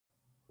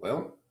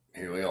Well,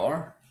 here we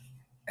are,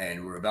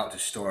 and we're about to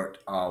start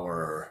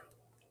our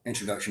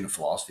Introduction to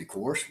Philosophy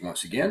course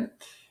once again.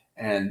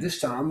 And this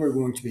time we're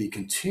going to be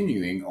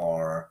continuing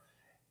our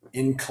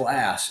in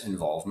class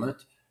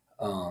involvement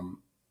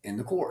in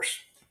the course.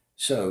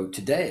 So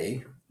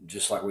today,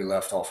 just like we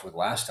left off with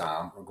last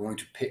time, we're going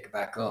to pick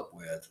back up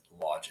with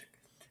logic.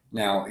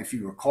 Now, if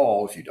you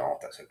recall, if you don't,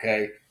 that's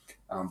okay.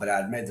 But I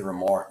had made the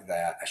remark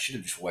that I should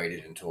have just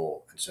waited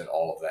until and said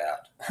all of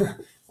that.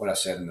 What I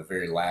said in the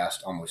very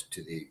last, almost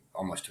to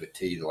a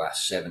T, the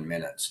last 7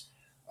 minutes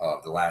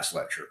of the last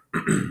lecture.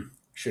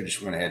 Should have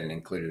just went ahead and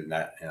included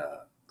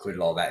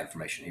all that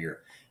information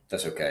here.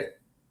 That's okay.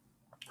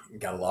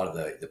 Got a lot of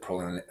the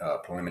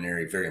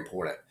preliminary, very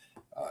important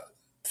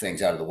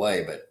things out of the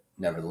way, but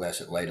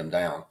nevertheless, it laid them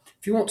down.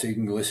 If you want to, you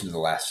can listen to the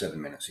last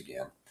 7 minutes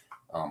again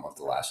of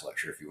the last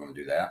lecture if you want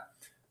to do that.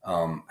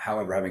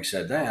 However, having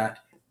said that,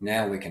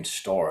 now we can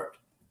start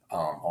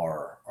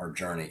our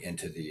journey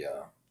into the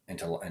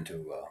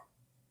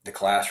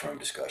classroom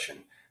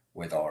discussion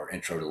with our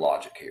intro to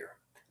logic here.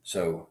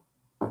 So,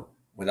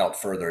 without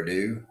further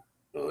ado,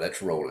 let's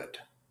roll it.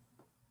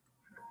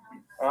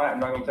 All right,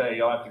 I'm not going to tell you.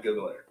 Y'all have to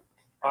Google it.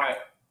 All right.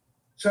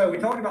 So we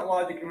talked about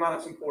logic and why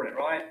it's important,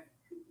 right?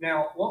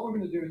 Now, what we're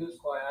going to do in this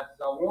class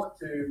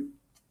is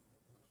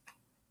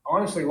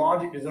honestly,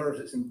 logic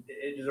deserves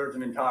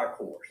an entire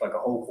course, like a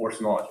whole course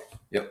in logic.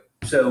 Yep.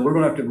 So we're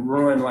going to have to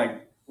run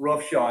like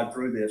roughshod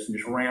through this and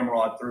just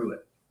ramrod through it,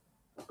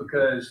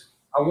 because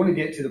I want to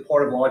get to the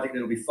part of logic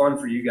that'll be fun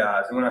for you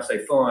guys. And when I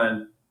say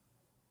fun,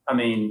 I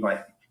mean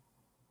like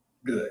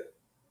good.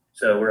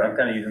 So I'm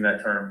kind of using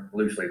that term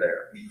loosely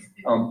there.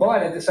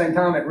 But at the same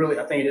time, I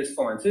think it is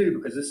fun too,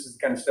 because this is the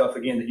kind of stuff,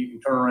 again, that you can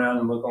turn around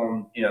and look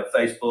on,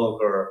 Facebook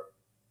or,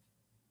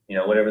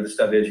 whatever the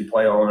stuff is you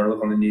play on, or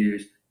look on the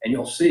news, and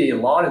you'll see a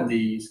lot of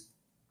these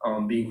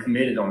being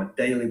committed on a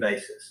daily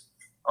basis.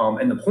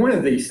 And the point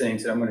of these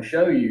things that I'm going to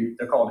show you,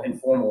 they're called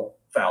informal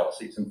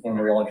fallacies,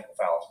 informal logical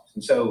fallacies.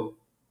 And so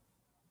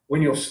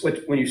when you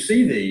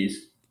see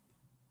these,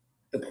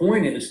 the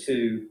point is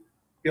to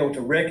be able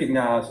to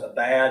recognize a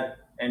bad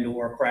and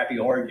or crappy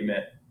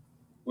argument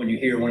when you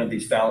hear one of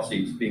these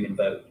fallacies being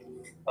invoked.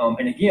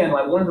 And again,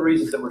 like one of the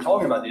reasons that we're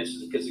talking about this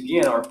is because,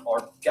 again, our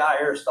guy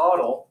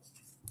Aristotle,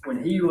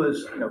 when he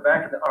was,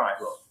 back in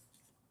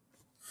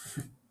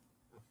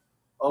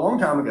a long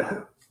time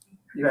ago,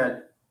 you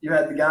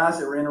had the guys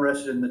that were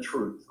interested in the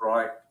truth,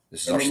 right?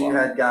 And then you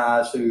had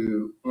guys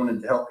who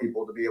wanted to help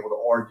people to be able to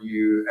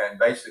argue and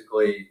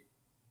basically,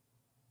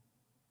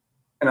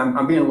 and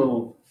I'm being a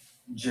little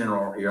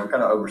general here. I'm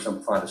kind of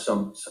oversimplifying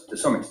to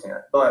some extent,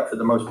 but for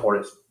the most part,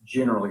 it's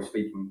generally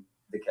speaking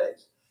the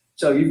case.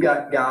 So you've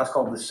got guys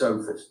called the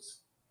sophists,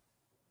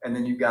 and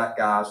then you've got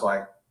guys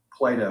like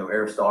Plato,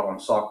 Aristotle,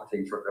 and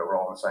Socrates that were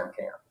all in the same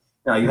camp.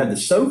 Now you had the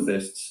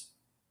sophists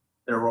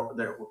that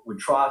would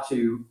try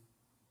to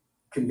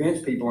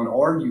convince people and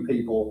argue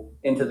people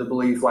into the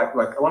belief, like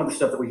a lot of the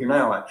stuff that we hear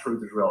now, like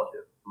truth is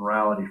relative,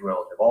 morality is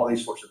relative, all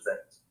these sorts of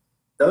things.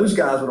 Those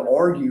guys would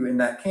argue in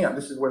that camp.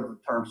 This is where the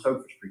term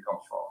sophistry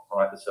comes from,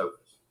 right? The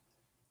sophists.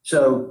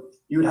 So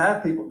you would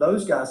have people,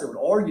 those guys that would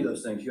argue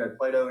those things. You had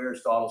Plato,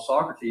 Aristotle,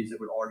 Socrates that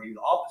would argue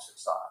the opposite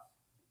side.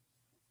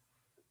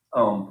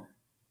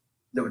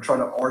 That would try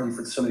to argue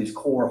for some of these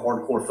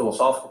hardcore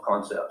philosophical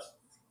concepts.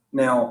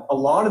 Now, a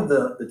lot of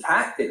the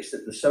tactics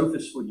that the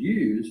sophists would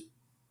use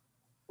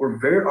were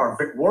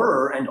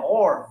and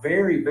are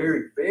very,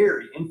 very,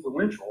 very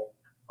influential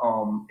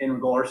in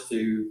regards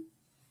to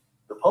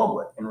the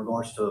public, in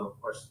regards to,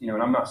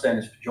 and I'm not saying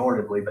this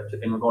pejoratively, but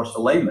in regards to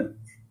laymen,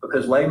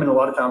 because laymen a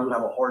lot of times would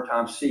have a hard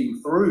time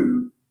seeing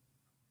through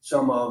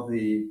some of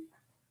the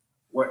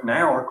what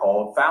now are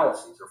called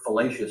fallacies or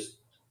fallacious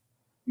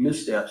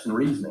missteps in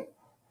reasoning.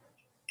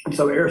 And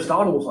so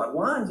Aristotle was like,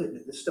 why is it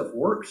that this stuff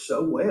works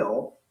so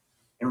well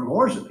in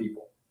regards to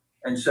people?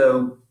 And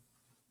so,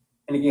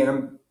 and again,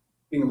 I'm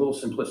being a little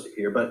simplistic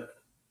here, but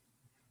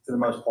for the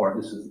most part,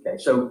 this is the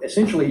case. So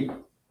essentially,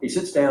 he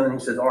sits down and he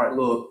says, all right,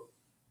 look,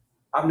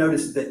 I've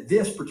noticed that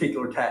this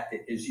particular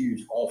tactic is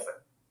used often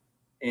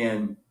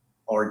in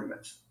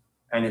arguments,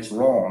 and it's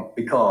wrong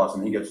because,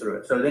 and he goes through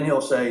it. So then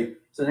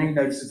then he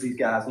notices these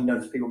guys, and he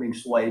notices people being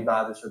swayed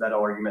by this or that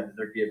argument that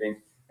they're giving,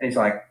 and he's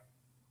like,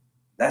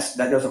 that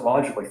doesn't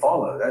logically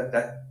follow.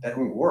 That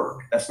won't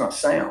work. That's not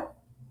sound.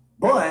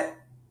 But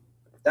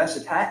that's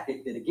a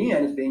tactic that,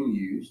 again, is being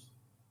used,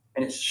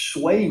 and it's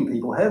swaying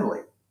people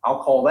heavily.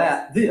 I'll call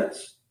that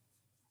this,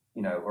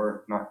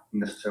 or not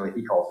necessarily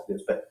he calls it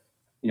this, but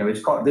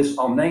it's called this.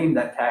 I'll name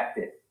that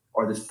tactic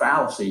or this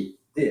fallacy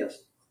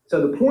this.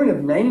 So the point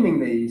of naming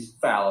these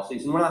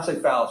fallacies, and when I say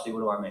fallacy, what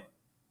do I mean?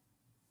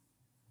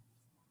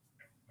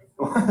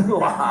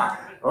 Lie.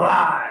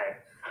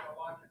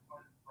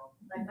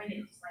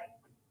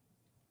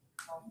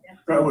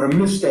 Right, we're a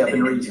misstep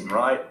in reason,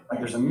 right? Like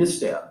there's a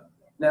misstep.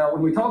 Now,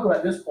 when we talk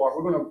about this part,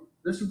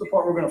 this is the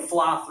part we're going to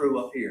fly through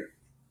up here,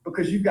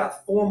 because you've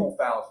got formal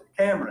fallacy.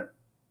 Cameron.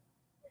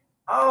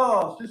 Oh,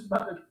 I was just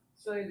about to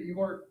say that you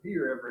weren't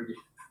here ever again.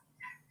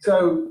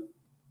 So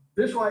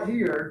this right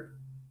here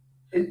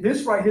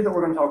this right here that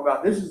we're going to talk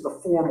about, this is the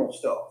formal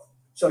stuff.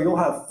 So you'll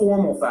have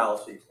formal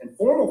fallacies. And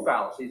formal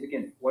fallacies,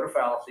 again, what are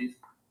fallacies?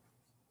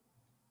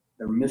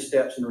 They're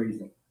missteps in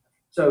reasoning.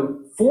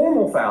 So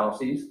formal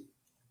fallacies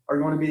are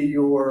going to be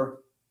your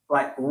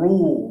like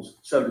rules,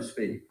 so to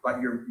speak,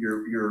 like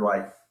your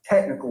like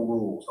technical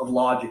rules of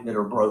logic that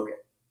are broken.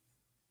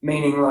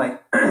 Meaning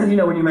like, when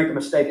you make a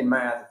mistake in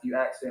math, if you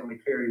accidentally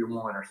carry your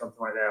one or something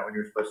like that when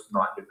you're supposed to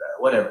not do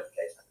that, whatever the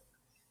case is.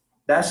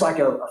 That's like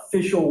an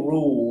official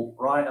rule,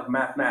 right, of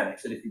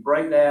mathematics. And if you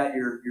break that,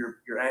 your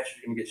answer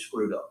is going to get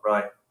screwed up,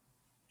 right?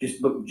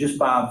 Just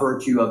by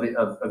virtue of it,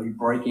 of you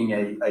breaking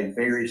a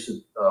very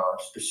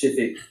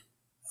specific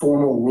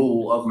formal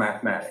rule of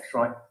mathematics,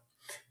 right?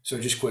 So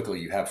just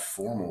quickly, you have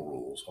formal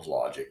rules of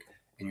logic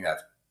and you have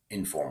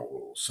informal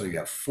rules. So you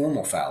have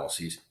formal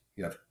fallacies,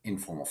 you have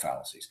informal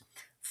fallacies.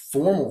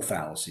 Formal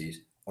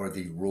fallacies are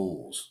the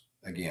rules,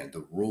 again,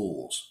 the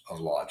rules of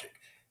logic.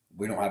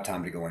 We don't have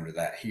time to go into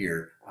that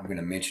here. I'm going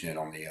to mention it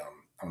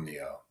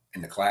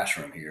in the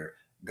classroom here.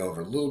 Go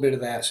over a little bit of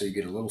that so you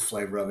get a little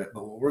flavor of it.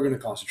 But what we're going to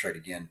concentrate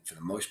again, for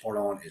the most part,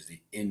 on is the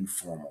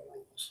informal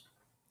rules,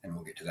 and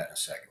we'll get to that in a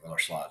second with our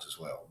slides as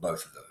well.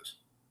 Both of those.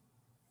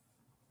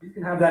 You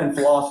can have that in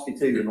philosophy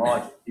too, in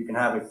logic. You can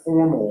have a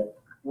formal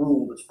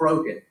rule that's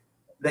broken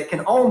that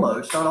can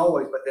almost, not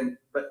always, but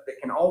that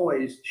can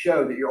always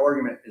show that your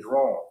argument is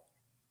wrong.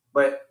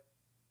 But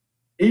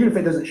even if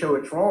it doesn't show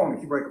it's wrong,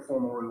 if you break a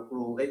formal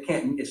rule,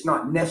 it's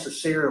not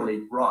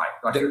necessarily right.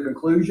 Like your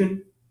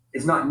conclusion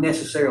is not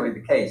necessarily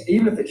the case.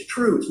 Even if it's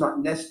true, it's not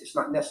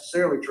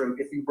necessarily true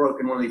if you've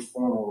broken one of these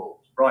formal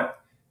rules, right?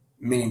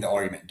 Meaning the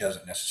argument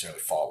doesn't necessarily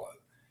follow.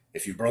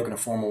 If you've broken a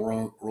formal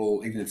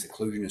rule, even if the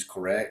conclusion is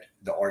correct,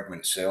 the argument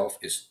itself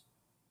is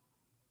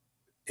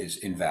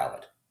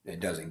invalid. It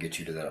doesn't get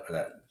you to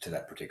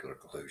that particular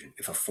conclusion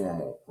if a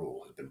formal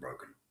rule has been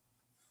broken.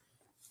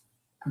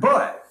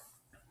 But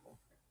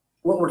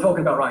what we're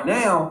talking about right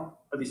now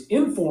are these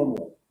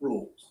informal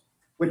rules,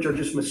 which are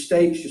just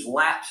mistakes, just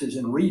lapses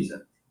in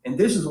reason. And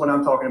this is what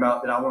I'm talking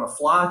about, that I want to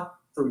fly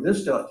through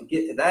this stuff to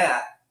get to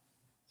that,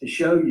 to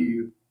show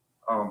you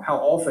how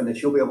often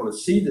that you'll be able to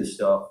see this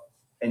stuff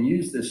and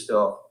use this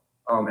stuff.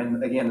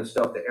 And again, the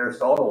stuff that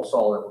Aristotle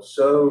saw that was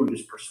so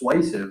just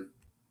persuasive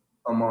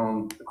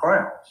among the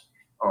crowds.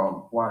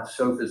 Why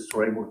sophists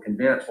were able to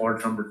convince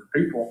large numbers of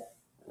people,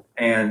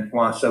 and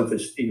why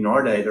sophists, even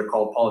our day, they're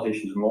called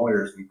politicians and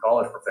lawyers and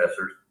college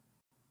professors.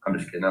 I'm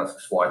just kidding. That's a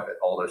swipe at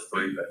all those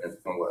three, but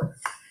it's no way.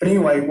 But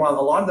anyway, while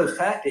a lot of those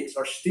tactics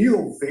are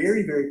still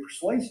very, very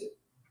persuasive,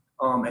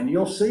 and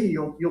you'll see,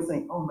 you'll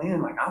think, oh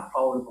man, like I've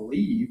probably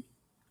believed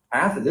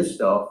half of this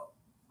stuff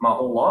my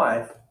whole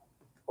life,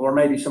 or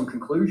maybe some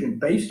conclusion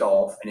based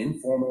off an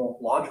informal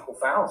logical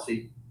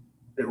fallacy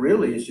that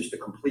really is just a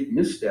complete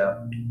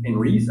misstep in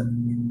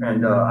reason.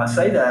 And I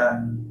say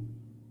that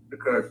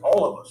because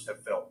all of us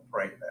have felt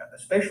afraid of that,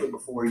 especially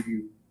before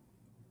you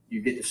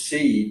get to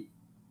see,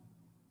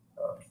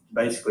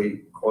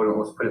 basically, quote,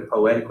 let's put it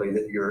poetically,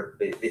 that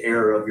the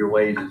error of your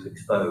ways is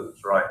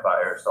exposed, right, by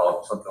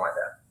Aristotle, something like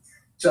that.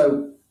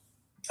 So,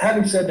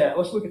 having said that,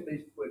 let's look at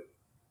these.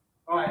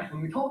 All right,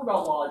 when we talk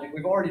about logic,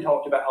 we've already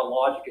talked about how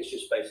logic is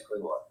just basically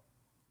what?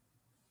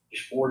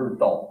 Just ordered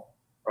thought,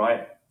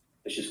 right?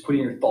 It's just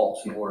putting your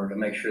thoughts in order to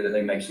make sure that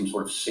they make some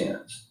sort of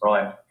sense,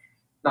 right?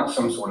 Not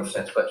some sort of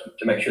sense, but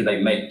to make sure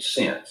they make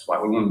sense.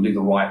 Like we want to do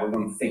the right, we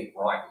want to think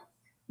right.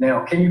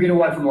 Now, can you get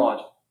away from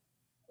logic?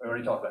 We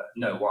already talked about it.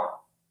 No, why?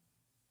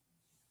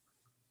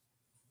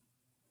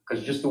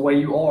 Because just the way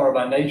you are,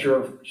 by nature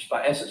of, just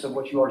by essence of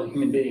what you are as a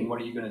human being,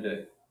 what are you going to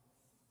do?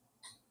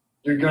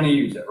 You're going to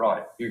use it,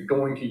 right? You're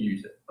going to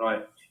use it,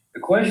 right? The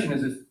question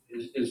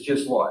is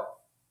just what?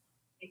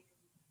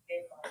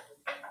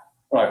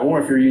 Right,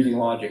 or if you're using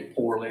logic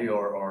poorly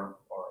or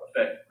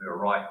effectively or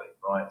rightly,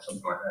 right?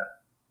 Something like that.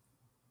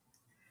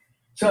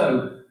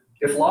 So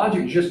if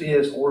logic just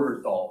is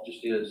ordered thought,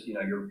 just is,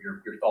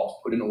 your thoughts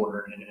put in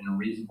order in a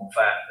reasonable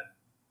fashion,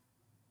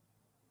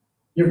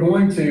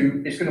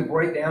 it's going to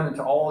break down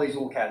into all these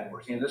little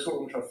categories. This is what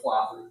we're going to try to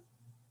fly through.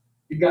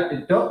 You've got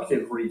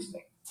deductive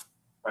reasoning,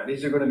 right?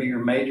 These are going to be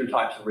your major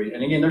types of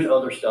reasoning. And again, there's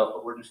other stuff,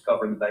 but we're just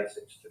covering the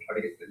basics to try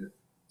to get through this.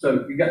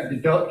 So you've got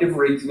deductive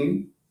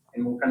reasoning,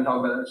 and we'll kind of talk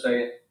about that in a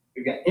second.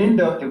 You've got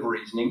inductive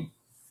reasoning,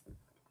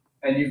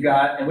 and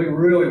we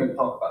really want to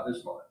talk about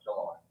this one a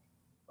lot,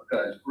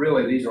 because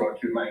really these are our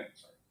two main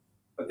concerns.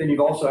 But then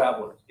you also have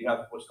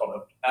what's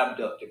called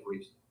abductive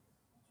reasoning,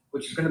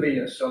 which is going to be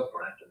a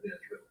sub-branch of this,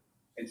 really.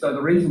 And so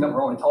the reason that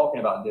we're only talking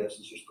about this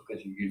is just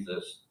because you use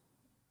this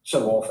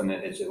so often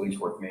that it's at least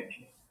worth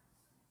mentioning.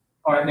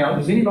 All right, now,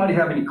 does anybody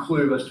have any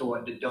clue as to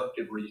what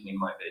deductive reasoning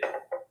might be?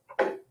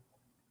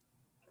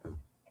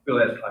 Go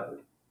ahead, Tyler.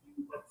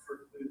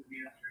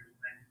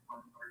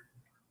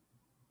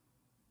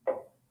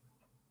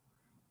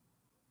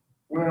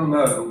 Well,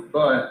 no,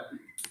 but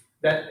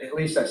at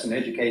least that's an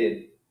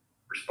educated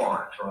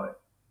response, right?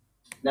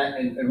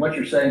 And what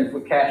you're saying, if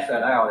we cash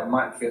that out, it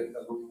might fit a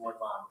little more in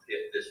line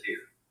with this here.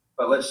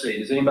 But let's see.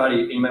 Does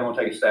anybody want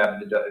to take a stab at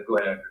deductive? Go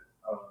ahead, Andrew.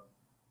 I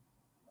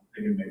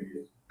think it maybe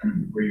is.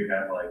 where you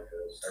have like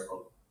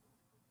several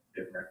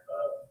different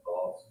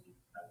thoughts and you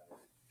kind of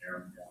narrow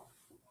them down.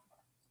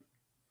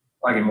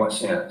 Like in what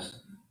sense?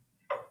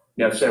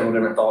 You have several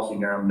different thoughts and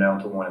you narrow them down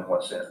to one in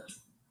what sense?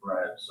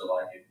 Right. So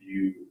like if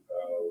you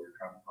were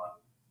trying to find,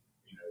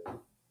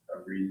 a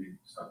reason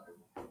something,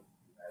 you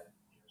had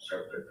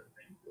several different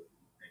things that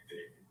you think that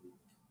it could be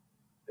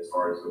as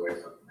far as the way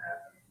something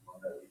happened.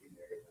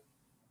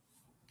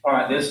 All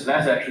right, that's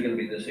actually going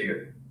to be this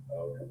here.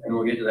 Okay. And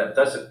we'll get to that.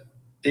 That's a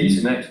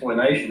decent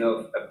explanation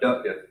of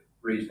abductive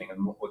reasoning,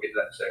 and we'll get to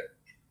that in a second.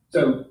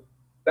 So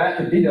back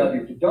to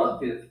deductive.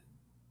 Deductive,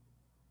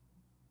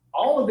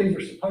 all of these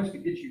are supposed to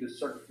get you to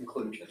certain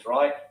conclusions,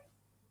 right?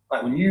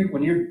 Like when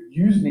you're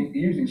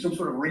using some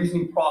sort of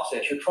reasoning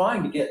process, you're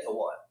trying to get to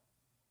what?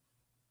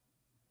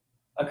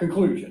 A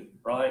conclusion,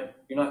 right?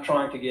 You're not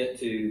trying to get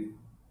to,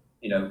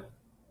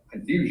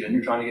 confusion.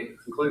 You're trying to get to a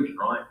conclusion,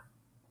 right?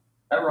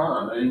 That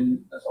rhyme,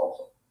 and that's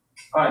awesome.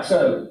 All right,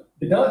 so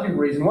deductive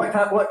reasoning. What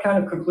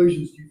kind of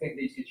conclusions do you think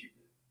these get you to,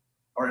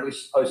 or at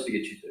least supposed to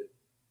get you to?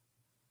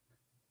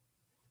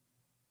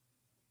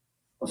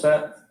 What's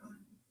that?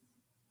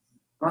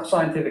 Not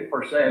scientific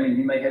per se. I mean,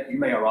 you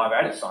may arrive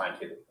at a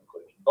scientific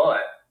conclusion, but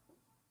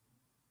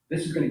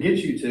this is going to get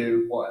you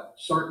to what?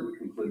 Certain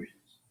conclusions.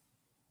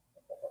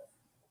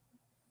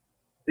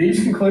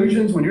 These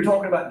conclusions, when you're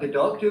talking about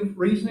deductive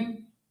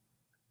reasoning,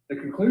 the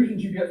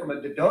conclusions you get from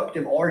a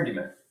deductive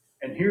argument,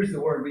 and here's the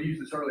word, we used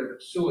this earlier,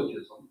 but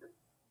syllogism.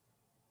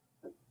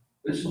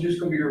 This is just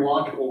going to be your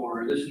logical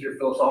word. This is your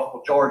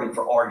philosophical jargon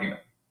for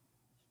argument.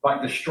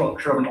 Like the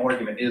structure of an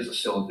argument is a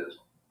syllogism,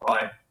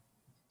 right?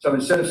 So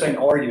instead of saying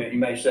argument, you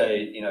may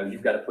say,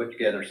 you've got to put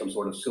together some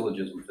sort of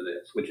syllogism for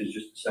this, which is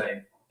just the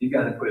same. You've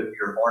got to give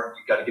your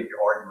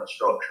argument a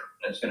structure,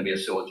 and it's going to be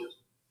a syllogism.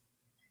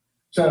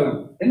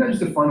 So isn't that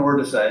just a fun word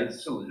to say?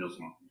 It's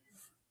syllogism.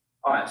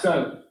 All right,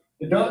 so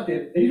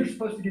deductive, these are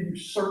supposed to give you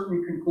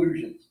certain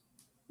conclusions,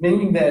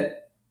 meaning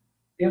that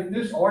if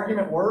this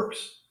argument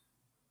works,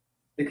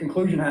 the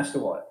conclusion has to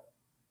what?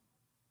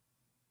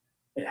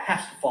 It has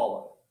to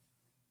follow.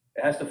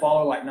 It has to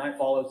follow like night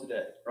follows the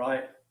day,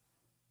 right?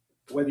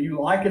 Whether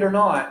you like it or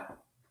not,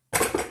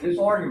 this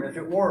argument, if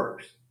it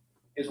works,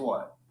 is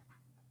what?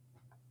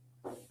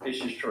 It's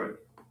just true.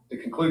 The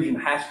conclusion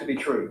has to be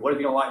true. What if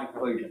you don't like the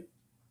conclusion?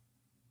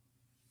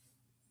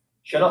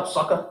 Shut up,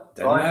 sucker.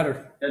 Doesn't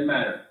matter. Doesn't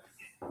matter.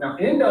 Now,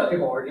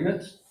 inductive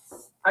arguments,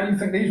 how do you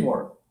think these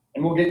work?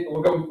 And we're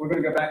going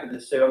to go back to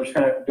this too. I'm just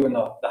kind of doing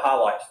the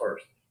highlights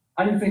first.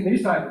 How do you think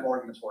these type of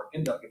arguments work?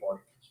 Inductive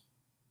arguments.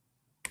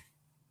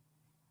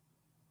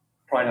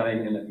 Probably not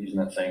even end up using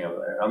that saying over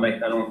there. I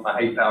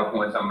hate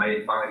PowerPoints.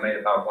 Finally made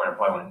a PowerPoint. I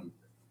probably want to use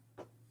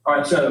it. All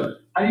right. So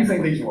how do you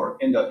think these work?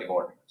 Inductive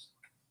arguments.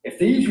 If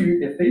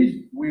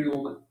these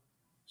wield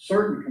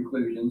certain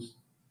conclusions,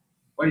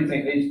 what do you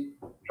think these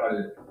try to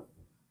do?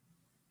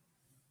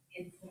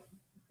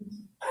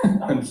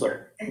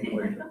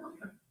 Uncertain.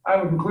 I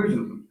have a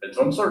conclusion. It's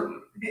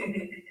uncertain.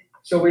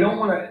 So we don't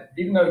want to,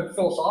 even though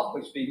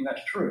philosophically speaking,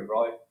 that's true,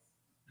 right?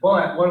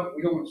 But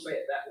we don't want to say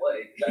it that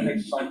way. That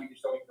makes it sound like you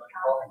just don't even know what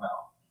you're talking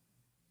about.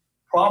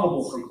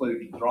 Probable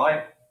conclusions,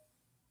 right?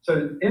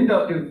 So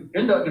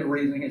inductive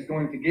reasoning is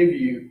going to give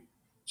you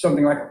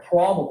something like a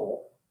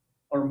probable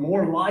or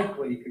more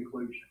likely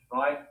conclusion,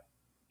 right?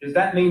 Does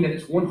that mean that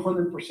it's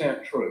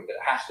 100% true, that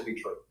it has to be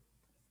true?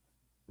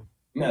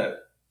 No,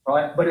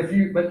 right? But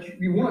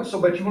you want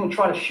to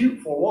try to shoot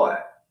for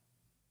what?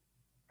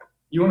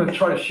 You want to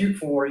try to shoot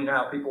for,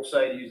 how people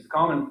say, to use the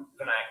common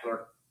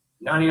vernacular,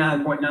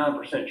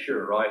 99.9%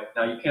 sure, right?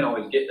 Now you can't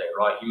always get there,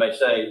 right? You may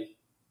say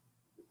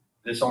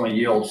this only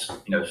yields,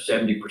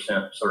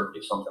 70%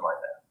 certainty, something like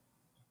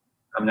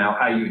that. Now,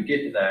 how you would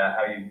get to that,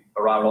 how you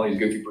arrive at all these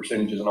goofy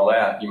percentages and all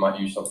that, you might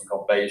use something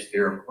called Bayes'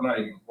 theorem. We're not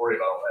even worried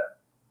about all that.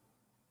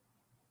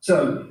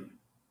 So,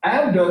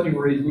 abductive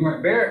reasoning,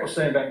 like Barrett was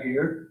saying back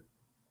here,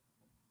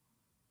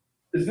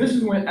 this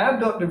is when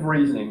abductive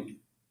reasoning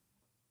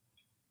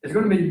is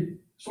going to be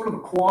sort of a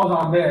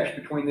quasi-mesh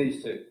between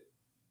these two.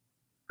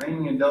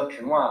 Reasoning and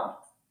induction. Why?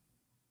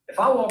 If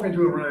I walk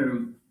into a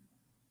room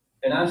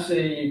and I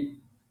see,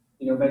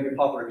 maybe a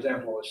popular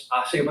example is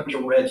I see a bunch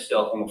of red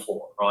stuff on the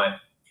floor, right?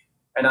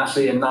 And I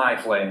see a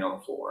knife laying on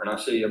the floor, and I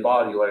see a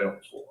body laying on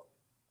the floor.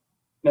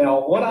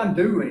 Now, what I'm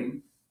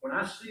doing when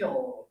I see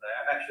all of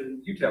that, actually,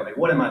 you tell me,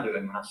 what am I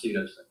doing when I see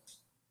those things?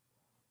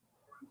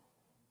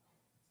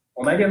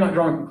 Well, maybe I'm not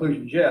drawing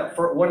conclusions yet.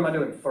 What am I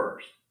doing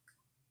first?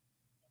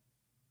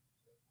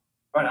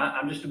 Right,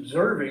 I'm just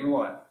observing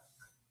what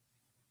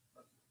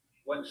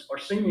are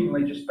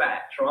seemingly just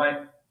facts,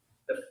 right?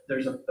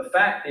 The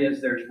fact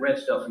is there's red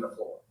stuff in the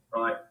floor,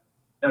 right?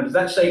 Now, does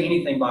that say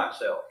anything by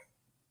itself?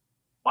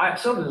 By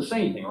itself doesn't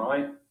say anything,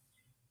 right?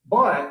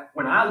 But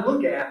when I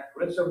look at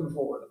red stuff on the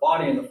floor, the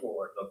body in the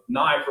floor, the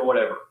knife or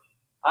whatever,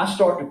 I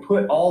start to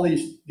put all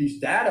these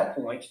data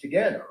points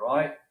together,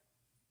 right?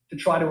 To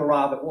try to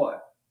arrive at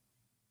what?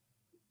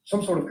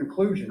 Some sort of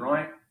conclusion,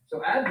 right?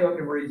 So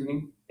abductive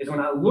reasoning is when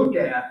I look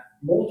at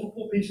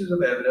multiple pieces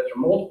of evidence or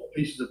multiple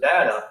pieces of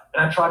data,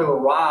 and I try to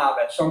arrive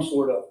at some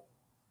sort of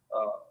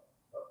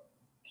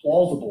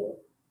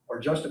plausible or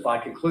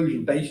justified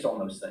conclusion based on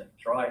those things,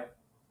 right?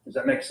 Does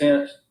that make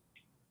sense?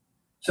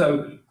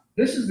 So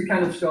this is the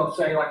kind of stuff,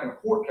 say, like in a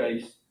court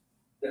case,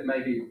 that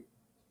maybe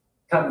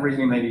type of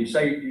reasoning. Maybe you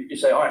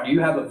say, all right, do you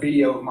have a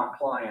video of my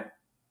client,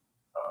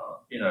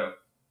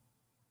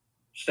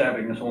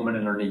 stabbing this woman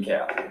in her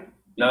kneecap?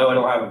 No, I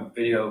don't have a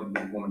video of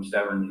the woman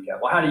stabbing her kneecap.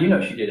 Well, how do you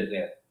know she did it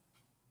then?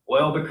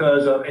 Well,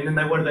 because and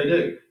then what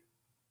do?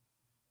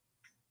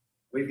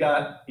 We've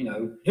got,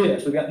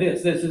 this, we've got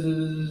this.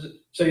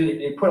 So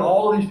they put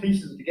all of these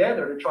pieces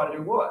together to try to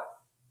do what?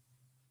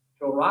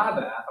 To arrive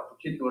at a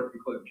particular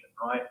conclusion,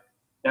 right?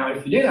 Now,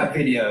 if you did have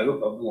video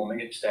of the woman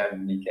getting stabbed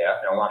in the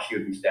kneecap, now why she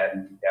would be stabbed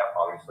in the kneecap,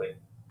 obviously,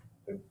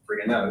 who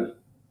freaking knows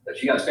that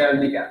she got stabbed in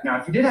the kneecap. Now,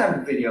 if you did have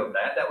a video of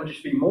that, that would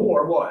just be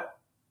more what?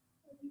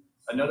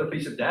 Another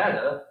piece of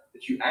data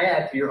that you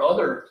add to your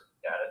other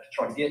data to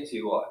try to get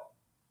to what?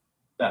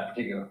 That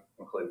particular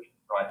conclusion,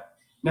 right?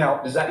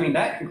 Now, does that mean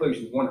that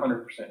conclusion is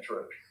 100%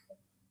 true?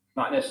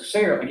 Not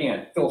necessarily.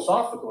 Again,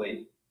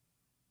 philosophically,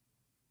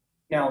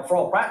 now for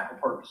all practical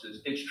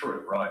purposes, it's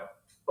true, right?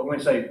 But when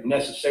we say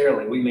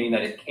necessarily, we mean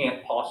that it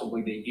can't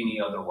possibly be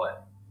any other way,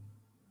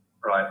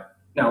 right?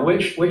 Now,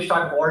 which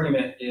type of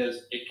argument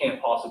is it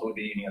can't possibly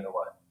be any other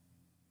way,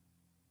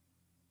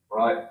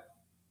 right?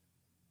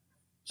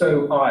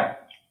 So, all right,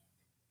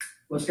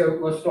 let's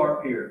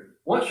start here.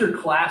 What's your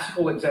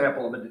classical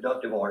example of a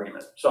deductive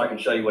argument? So I can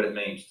show you what it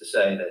means to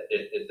say that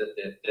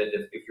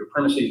if your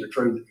premises are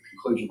true, that the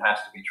conclusion has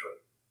to be true.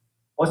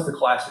 What's the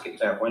classic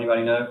example?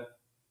 Anybody know?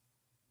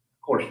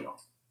 Of course you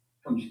don't.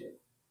 I'm just kidding.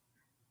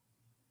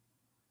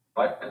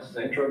 Right? That's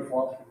the intro to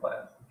philosophy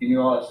class. If you knew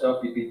all that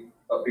stuff, you'd be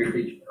up here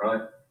teaching,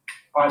 right?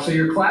 All right, so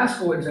your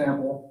classical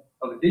example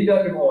of a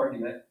deductive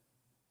argument.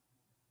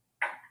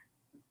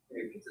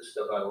 Here, get this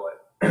stuff out of the way.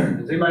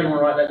 Does anybody want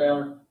to write that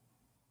down?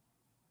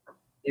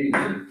 You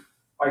can do.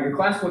 All right, your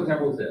classical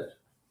example is this.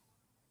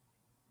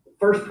 The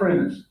first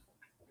premise,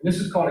 and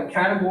this is called a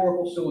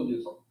categorical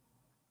syllogism.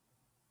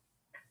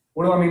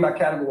 What do I mean by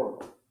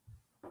categorical?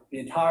 The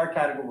entire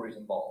category is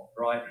involved,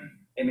 right?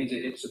 It means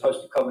it's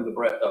supposed to cover the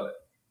breadth of it.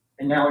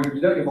 And now your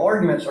deductive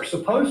arguments are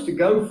supposed to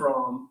go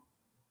from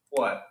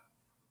what?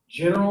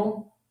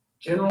 General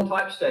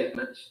type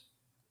statements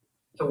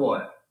to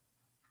what?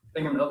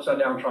 Think of an upside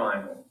down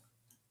triangle.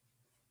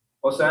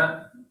 What's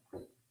that?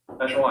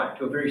 That's right,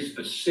 to a very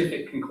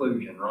specific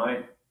conclusion,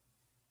 right?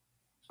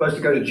 Supposed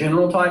to go to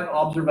general type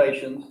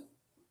observations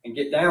and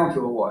get down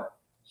to a what?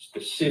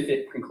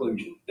 Specific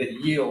conclusion that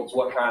yields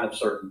what kind of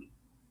certainty?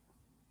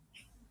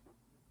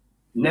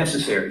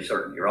 Necessary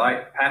certainty,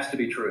 right? Has to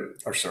be true.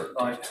 Or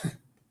certainty. Right?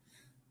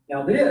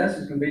 Now this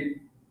is going to be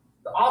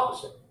the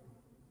opposite.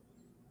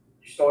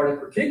 You start at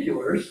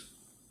particulars,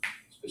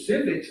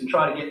 specifics, and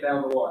try to get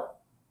down to what?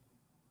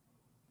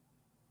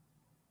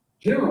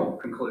 General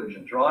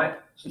conclusions, right?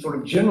 Some sort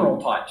of general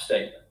type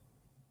statement.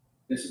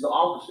 This is the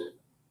opposite.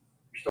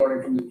 You're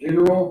starting from the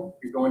general,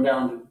 you're going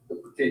down to the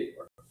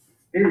particular.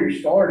 Here you're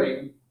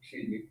starting,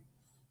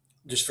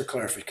 Just for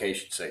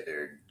clarification's sake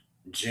there,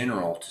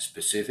 general to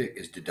specific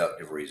is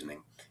deductive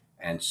reasoning,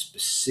 and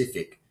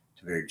specific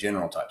to very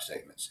general type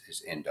statements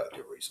is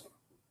inductive reasoning.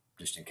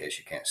 Just in case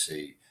you can't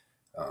see,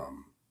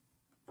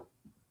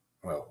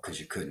 because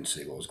you couldn't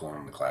see what was going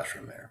on in the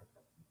classroom there.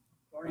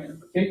 Starting in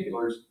the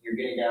particulars, you're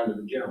getting down to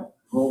the general.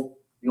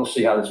 You'll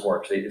see how this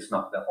works. It's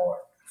not that hard.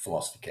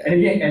 Philosophy cat. And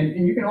again,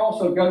 and you can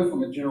also go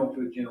from a general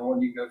to a general,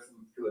 and you can go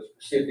to a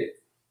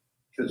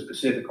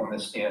specific on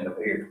this end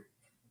over here.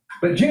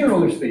 But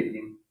generally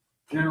speaking,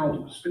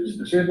 general to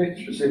specific,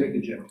 specific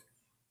to general.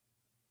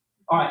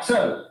 All right,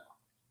 so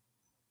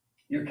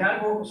your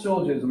categorical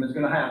syllogism is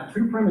going to have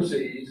two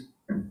premises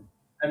and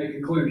a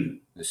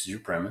conclusion. This is your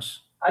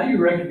premise. How do you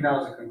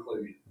recognize a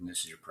conclusion? And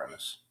this is your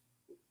premise.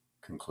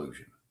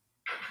 Conclusion.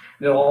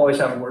 They'll always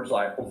have words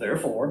like, well,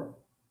 therefore,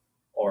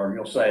 or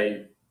you'll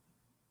say,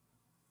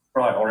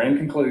 right, or in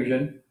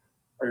conclusion,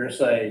 or you'll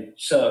say,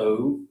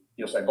 so,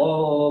 you'll say, blah,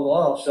 blah, blah,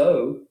 blah,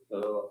 so.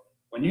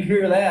 When you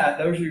hear that,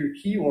 those are your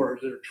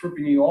keywords that are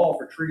tripping you off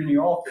or triggering you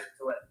off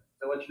to let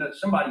you know that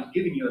somebody's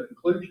giving you a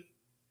conclusion.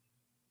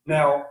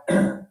 Now,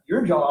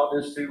 your job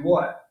is to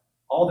what?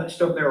 All that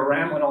stuff they were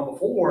rambling on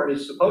before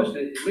is supposed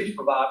to at least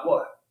provide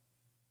what?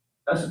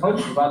 That's supposed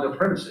to provide their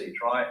premises,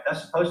 right?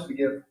 That's supposed to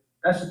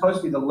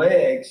be the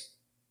legs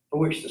for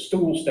which the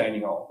stool's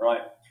standing on,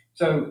 right?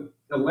 So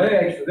the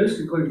legs for this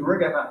conclusion we're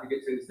about to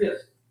get to is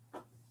this.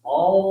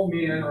 All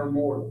men are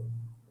mortal.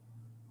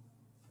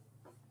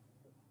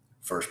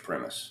 First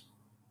premise.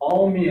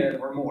 All men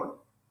are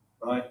mortal,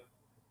 right?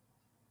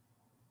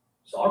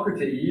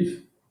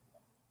 Socrates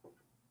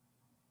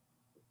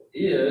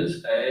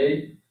is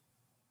a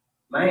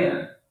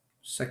man.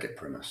 Second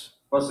premise.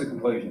 What's the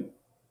conclusion?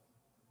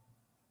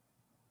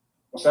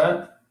 What's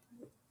that?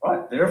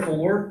 Right.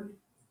 Therefore,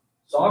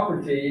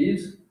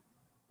 Socrates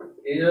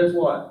is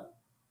what?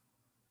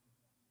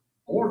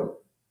 Mortal.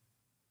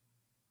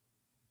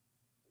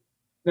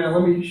 Now,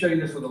 let me show you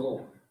this with a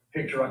little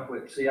picture right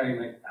quick. See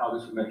how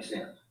this would make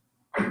sense.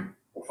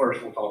 Well,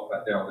 first, we'll talk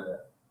about that with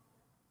that.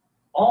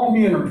 All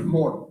men are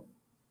mortal.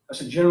 That's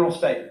a general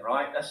statement,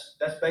 right?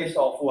 That's based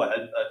off what?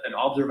 An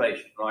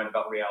observation, right,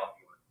 about reality.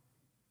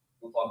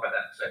 We'll talk about that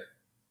in a second.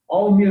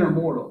 All men are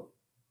mortal.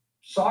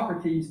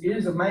 Socrates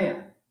is a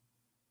man.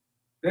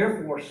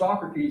 Therefore,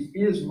 Socrates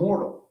is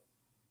mortal.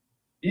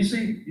 You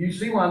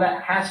see why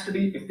that has to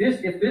be, if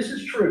this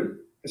is true,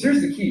 because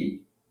here's the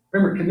key.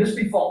 Remember, can this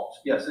be false?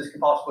 Yes, this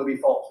can possibly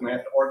be false, and we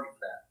have to argue for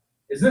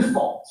that. Is this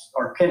false,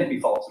 or can it be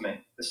false?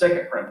 The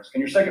second premise.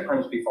 Can your second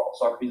premise be false?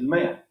 Socrates is a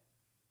man.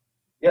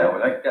 Yeah,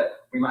 well,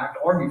 we might have to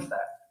argue for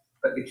that.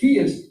 But the key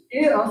is,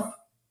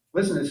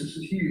 listen, this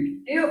is huge,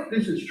 if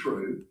this is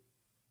true,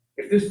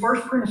 if this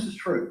first premise is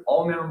true,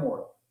 all men are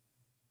mortal,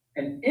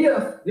 and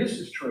if this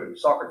is true,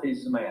 Socrates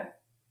is a man,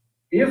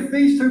 if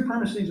these two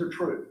premises are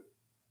true,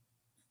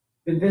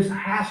 then this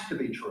has to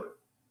be true.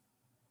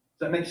 Does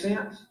that make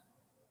sense?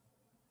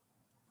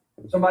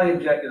 Somebody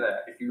object to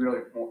that if you really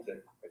want to,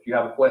 if you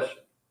have a question.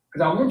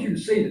 Because I want you to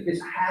see that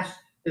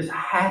this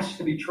has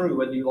to be true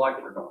whether you like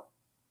it or not.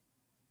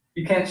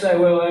 You can't say,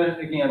 well,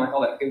 again, like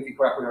all that goofy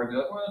crap we argue,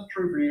 like, well, it's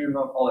true for you, and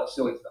all that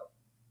silly stuff.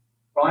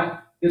 Right?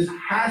 This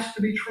has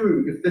to be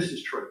true if this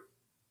is true.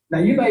 Now,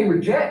 you may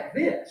reject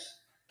this.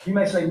 You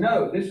may say,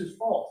 no, this is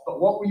false. But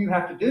what will you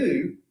have to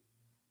do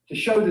to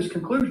show this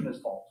conclusion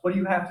is false? What do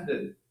you have to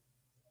do?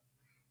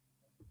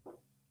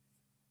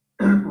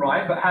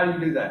 Right? But how do you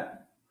do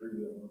that?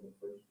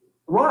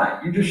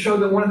 Right. You just show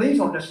that one of these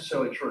aren't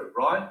necessarily true,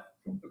 right?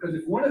 Because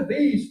if one of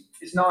these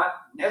is not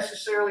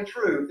necessarily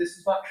true, if this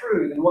is not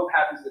true, then what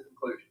happens to the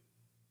conclusion?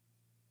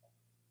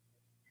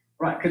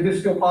 Right. Could this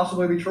still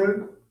possibly be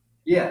true?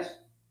 Yes.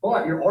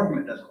 But your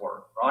argument doesn't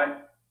work, right?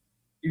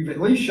 You've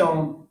at least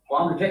shown,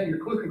 well, I'm rejecting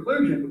your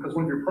conclusion because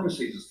one of your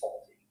premises is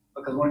faulty,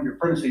 because one of your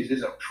premises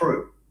isn't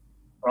true,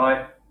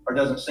 right? Or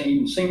doesn't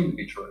even seem to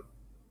be true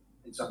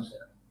in some sense.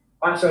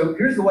 All right, so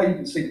here's the way you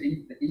can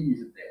see the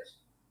ease of this.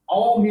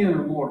 All men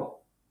are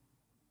mortal.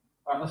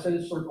 All right, let's say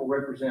this circle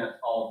represents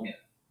all men,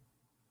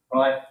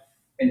 right?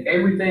 And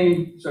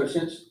everything,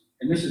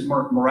 and this is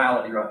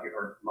morality right here,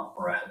 or not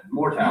morality,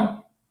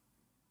 mortality.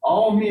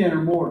 All men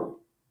are mortal.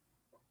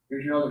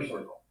 Here's your other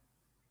circle.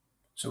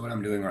 So what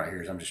I'm doing right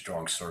here is I'm just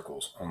drawing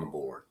circles on the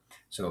board.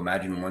 So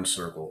imagine one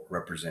circle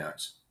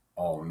represents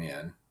all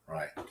men,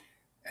 right?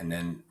 And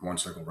then one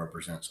circle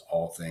represents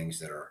all things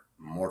that are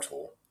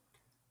mortal.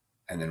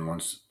 And then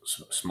one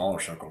smaller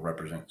circle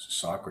represents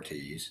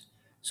Socrates.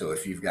 So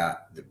if you've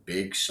got the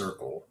big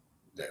circle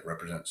that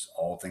represents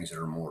all things that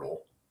are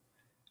mortal,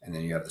 and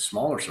then you have the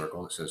smaller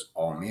circle that says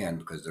all men,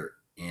 because they're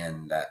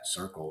in that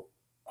circle,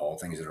 all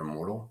things that are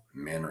mortal,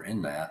 men are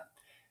in that.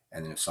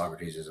 And then if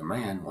Socrates is a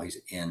man, well,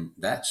 he's in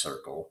that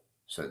circle.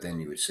 So then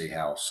you would see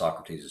how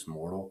Socrates is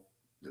mortal.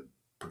 The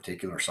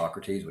particular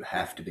Socrates would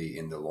have to be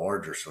in the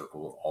larger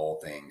circle of all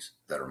things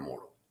that are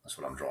mortal. That's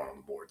what I'm drawing on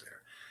the board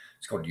there.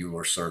 It's called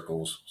Euler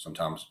circles.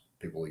 Sometimes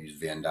people use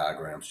Venn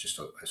diagrams.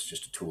 It's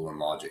just a tool in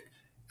logic,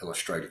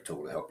 illustrative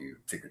tool to help you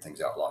figure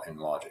things out in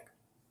logic.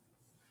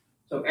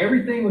 So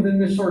everything within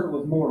this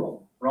circle is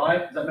mortal,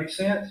 right? Does that make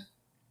sense?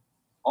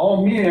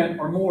 All men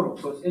are mortal,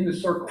 so it's in the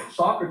circle.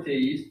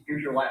 Socrates,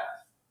 here's your last.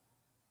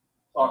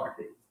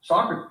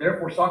 Socrates.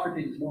 Therefore,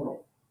 Socrates is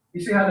mortal.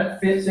 You see how that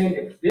fits in?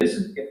 If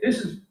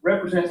this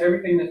represents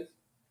everything that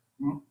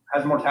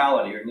has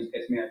mortality, or in this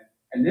case, men,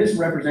 and this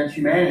represents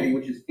humanity,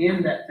 which is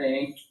in that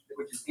thing,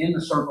 which is in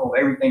the circle of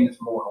everything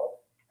that's mortal,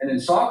 and then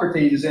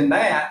Socrates is in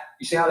that.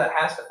 You see how that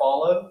has to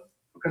follow?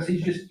 Because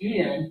he's just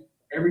in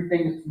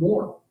everything that's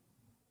mortal,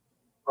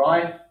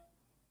 right? Does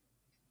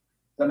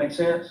that make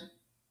sense?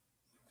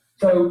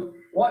 So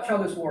watch how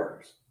this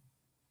works.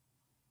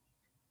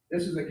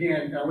 This is,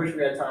 again, I wish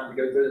we had time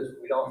to go through this,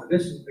 but we don't. But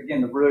this is,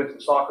 again, the brilliance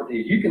of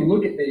Socrates. You can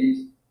look at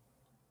these,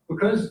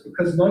 because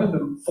none of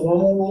the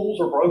formal rules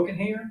are broken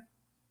here.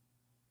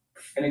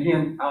 And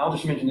again, I'll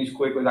just mention these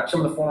quickly. Like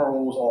some of the formal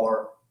rules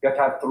are, you have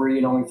to have 3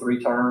 and only 3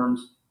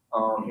 terms.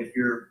 If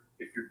your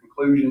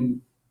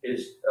conclusion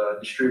is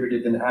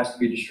distributed, then it has to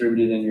be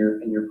distributed in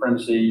your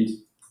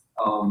premises.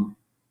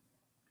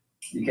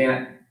 You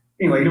can't.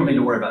 Anyway, you don't need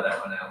to worry about that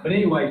right now. But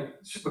anyway,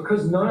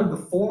 because none of the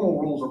formal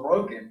rules are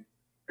broken,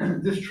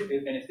 and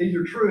if these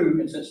are true,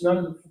 and since none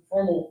of the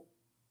formal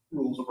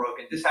rules are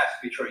broken, this has to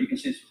be true. You can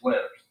see this with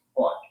letters.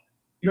 Watch.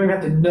 You don't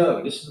even have to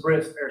know. This is the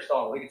brilliance of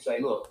Aristotle. We can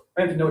say, look,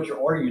 I have to know what your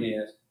argument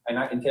is, and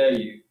I can tell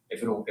you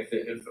if it'll work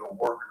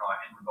or not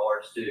in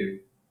regards to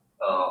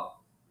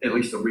at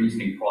least the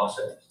reasoning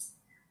process.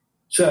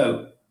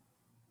 So,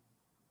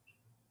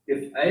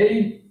 if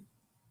A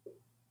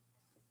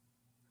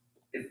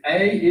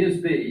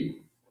is B.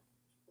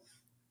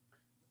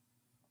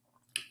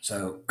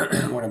 So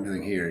what I'm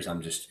doing here is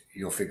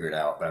you'll figure it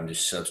out, but I'm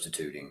just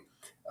substituting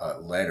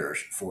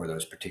letters for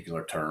those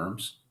particular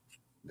terms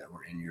that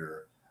were in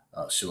your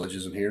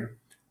syllogism here.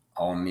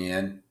 All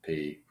men,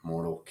 P,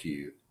 mortal,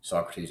 Q.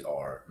 Socrates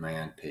R,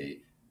 man,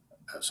 P.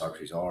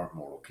 Socrates R,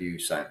 mortal, Q.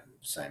 Same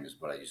as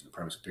what I used in the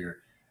premise up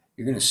here.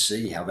 You're going to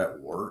see how that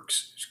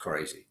works. It's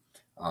crazy.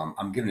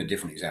 I'm giving a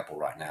different example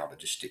right now, but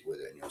just stick with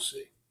it and you'll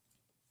see.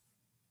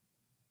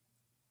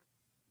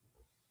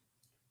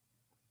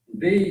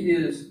 B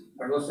is,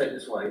 or let's say it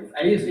this way, if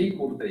A is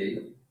equal to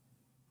B,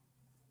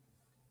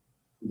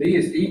 B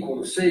is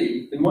equal to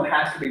C, then what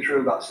has to be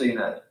true about C and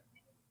A?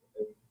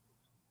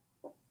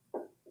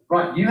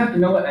 Right, you have to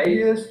know what A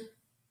is?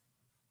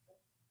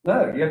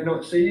 No. You have to know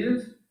what C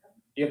is?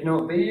 You have to know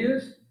what B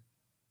is?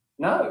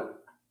 No.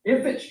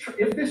 If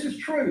this is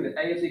true that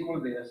A is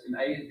equal to this and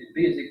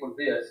B is equal to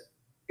this,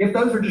 if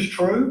those are just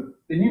true,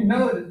 then you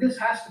know that this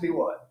has to be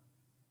what?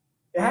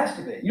 It has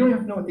to be. You don't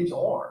even know what these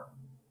are,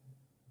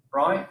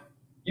 right?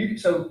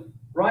 So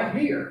right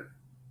here,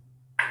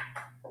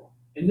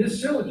 in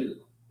this syllogism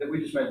that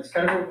we just made, this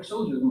categorical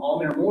syllogism, all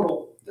men are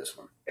mortal. This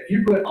one. If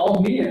you put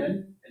all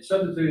men and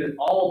substituted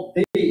all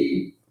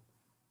B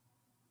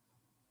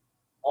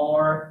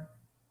are,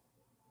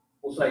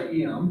 we'll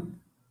say M.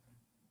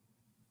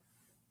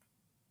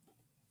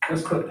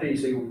 Let's put P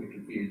so you won't be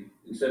confused.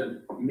 Instead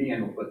of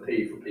men, we'll put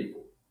P for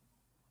people.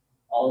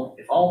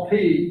 If all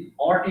P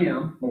are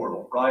M,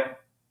 mortal, right?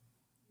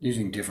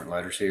 Using different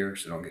letters here,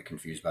 so don't get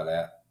confused by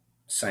that.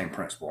 Same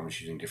principle. I'm just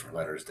using different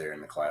letters there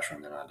in the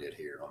classroom than I did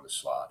here on this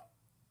slide.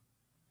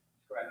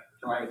 Correct.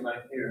 Try it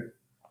right here.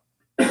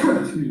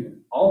 Excuse me.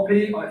 All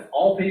P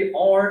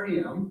are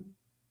M,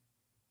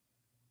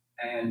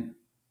 and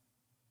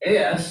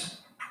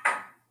S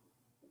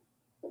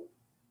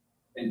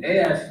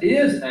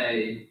is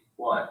a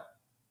what?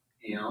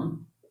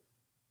 M.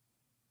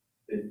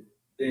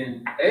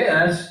 Then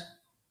S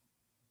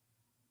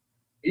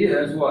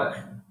is what?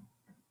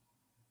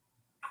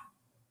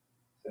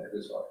 Say it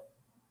this way.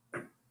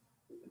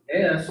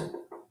 S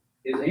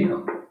is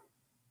M,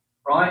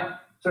 right?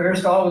 So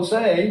Aristotle would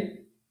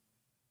say,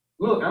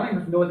 look, I don't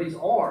even know what these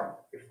are.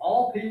 If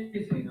all P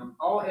is M,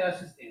 all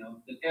S is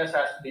M, then S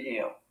has to be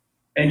M.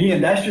 And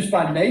again, that's just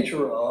by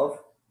nature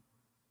of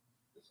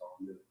this all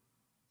I'm doing.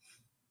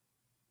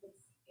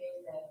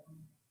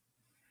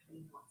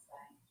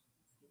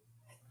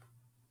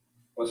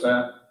 What's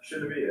that?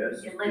 Should it be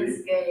S? It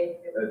looks good.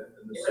 It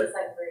looks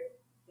like we're.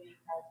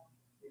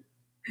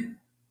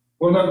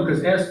 Well, no,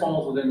 because S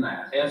falls within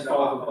that. S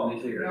falls within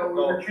this here. No, we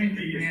were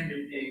changing man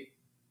to D.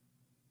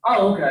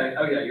 Oh, okay.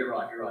 Oh, yeah, you're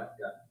right.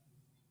 Yeah.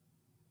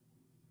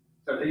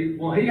 So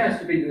he has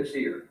to be this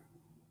here.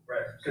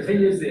 Right. Because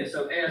he is this.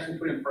 So S we'll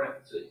put in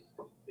parentheses.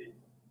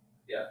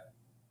 Yeah.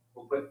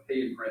 We'll put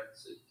P in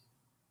parentheses.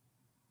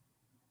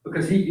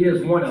 Because he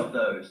is one of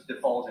those that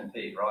falls in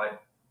P, right?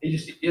 He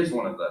just is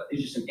one of those.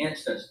 He's just an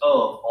instance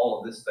of all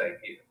of this thing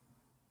here.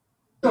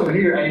 So over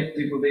here, A is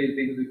equal to B,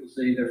 B is equal to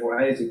C, therefore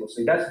A is equal to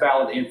C. That's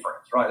valid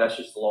inference, right? That's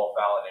just the law of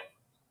valid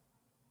inference.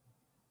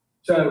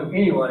 So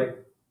anyway,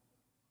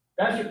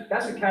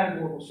 that's a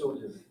categorical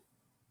syllogism.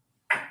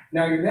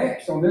 Now your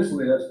next on this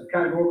list, the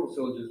categorical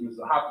syllogism is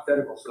the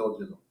hypothetical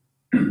syllogism.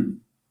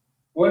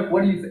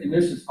 What do you think? And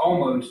this is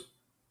almost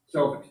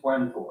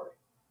self-explanatory.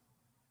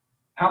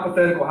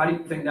 Hypothetical, how do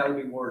you think that would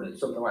be worded?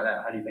 Something like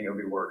that. How do you think it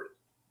would be worded?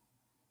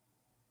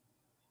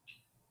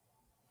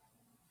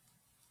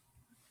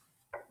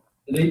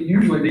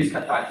 Usually these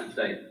types of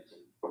statements.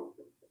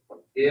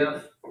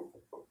 If,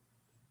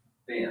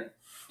 then.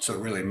 So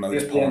really,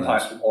 modus If, then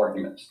types of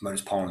arguments.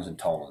 ponens, and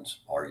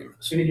tollens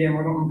arguments. And again,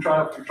 we're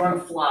trying to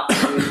fly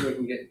through this so we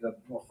can get to the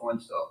more fun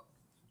stuff.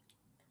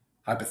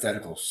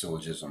 Hypothetical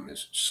syllogism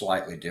is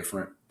slightly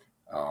different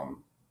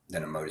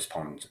than a modus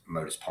ponens,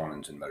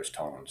 and modus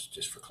tollens,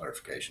 just for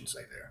clarification's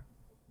sake there.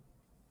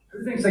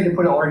 Who thinks they can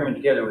put an argument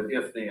together with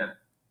if, then?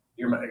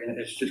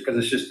 It's just because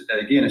it's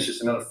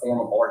just another form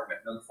of argument,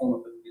 another form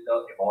of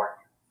deductive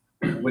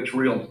argument, which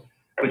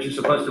is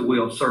supposed to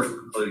yield certain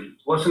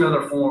conclusions. What's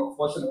another form?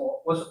 What's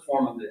a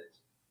form of this?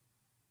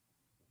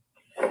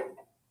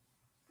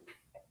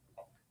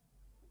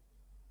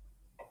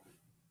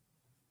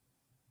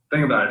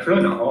 Think about it. It's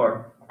really not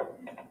hard.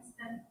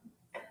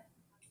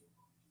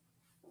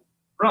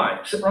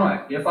 Right.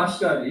 If I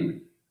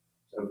study,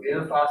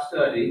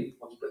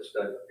 let's put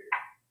study up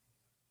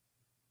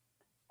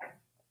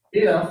here.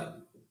 If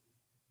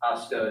I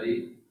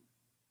study,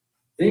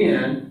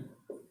 then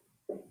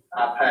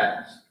I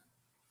pass.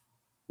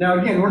 Now,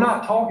 again, we're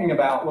not talking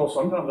about, well,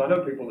 sometimes I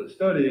know people that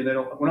study and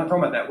we're not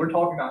talking about that. We're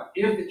talking about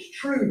if it's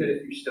true that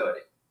if you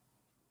study,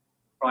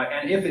 right?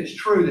 And if it's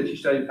true that you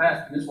study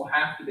pass, then this will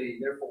have to be,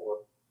 therefore,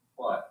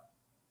 what?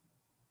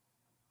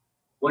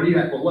 What do you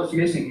have? Well, what's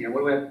missing here?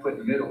 What do we have to put in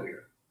the middle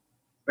here?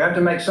 We have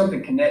to make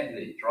something connect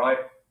these, right?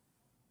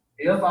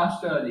 If I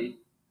study,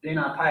 then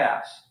I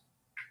pass.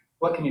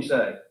 What can you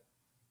say?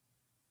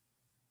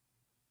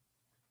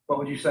 What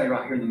would you say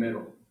right here in the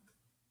middle?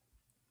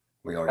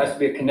 We It already has to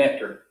be a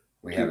connector.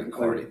 we have it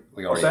already.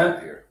 We What's already that?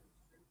 have it here.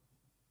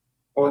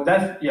 Well,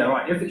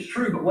 right. If it's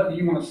true, but what do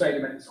you want to say to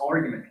make this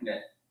argument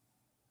connect?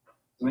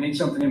 So we need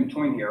something in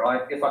between here,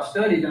 right? If I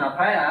study, then I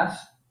pass.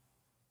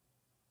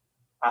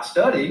 I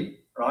study,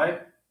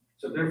 right?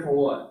 So therefore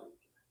what?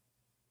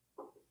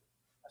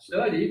 I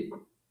study,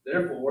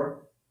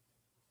 therefore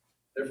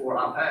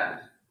I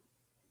pass.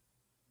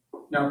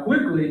 Now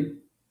quickly,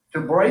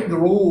 to break the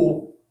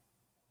rule,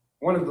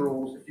 one of the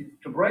rules,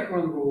 to break one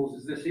of the rules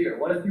is this here.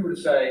 What if you were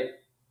to say,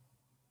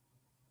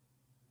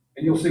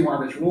 and you'll see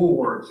why this rule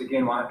works,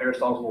 again, why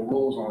Aristotle's little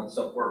rules on this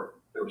stuff work.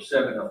 There were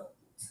 7 of them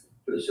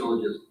to the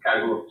syllogism,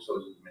 categorical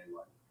syllogism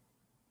anyway.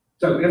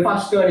 So if I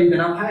study, then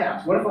I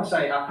pass. What if I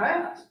say I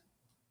pass?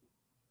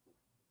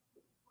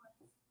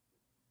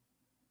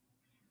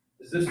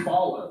 Does this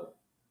follow?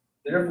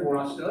 Therefore,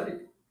 I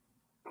studied.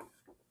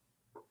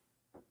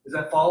 Does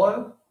that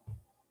follow?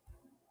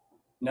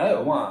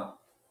 No. Why?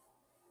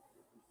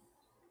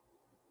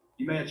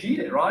 You may have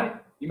cheated, right?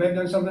 You may have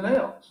done something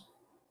else.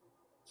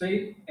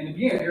 See, and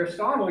again,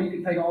 Aristotle, you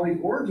could take all these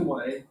words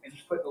away and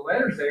just put the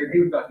letters there, and he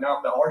would go,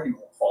 no, the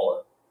argument won't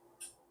follow.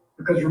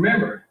 Because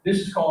remember, this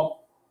is called,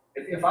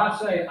 if I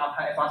study,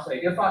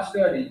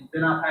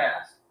 then I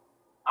pass.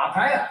 I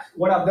pass.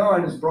 What I've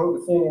done is broke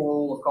the formal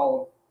rule of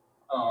called,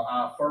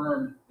 I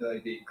affirmed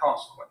the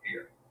consequent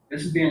here.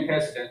 This is the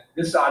antecedent.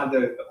 This side of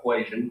the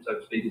equation, so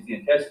to speak, is the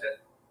antecedent.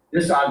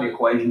 This side of the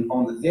equation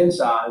on the then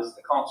side is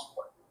the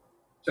consequent.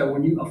 So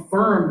when you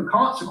affirm the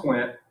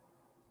consequent,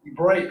 you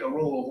break a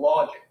rule of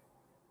logic.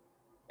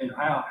 And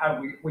how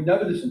do we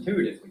know this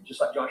intuitively, just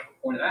like Joshua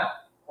pointed out.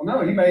 Well,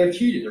 no, you may have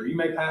cheated or you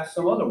may pass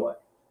some other way.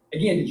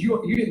 Again,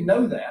 you didn't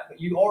know that, but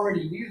you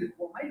already knew that,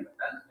 well, wait a minute,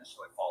 that doesn't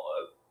necessarily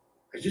follow.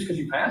 Because just because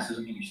you pass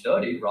doesn't mean you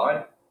studied,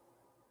 right?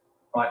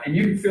 Right, and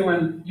you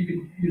can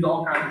use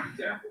all kinds of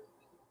examples.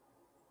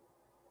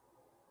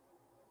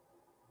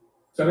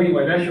 So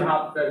anyway, that's your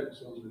hypothetical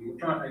syllogism. I'm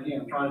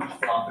trying to just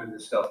fly through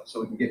this stuff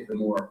so we can get to the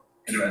more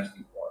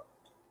interesting part.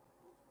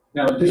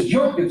 Now,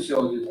 disjunctive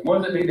syllogism,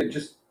 what does it mean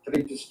to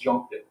be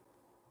disjunctive?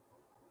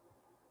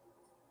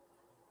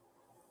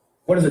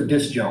 What is a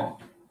disjunct?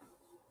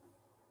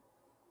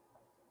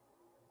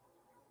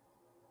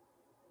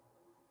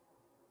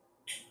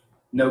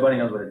 Nobody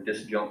knows what a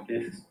disjunct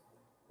is.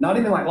 Not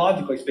even like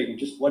logically speaking,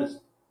 just what is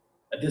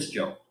a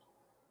disjunct?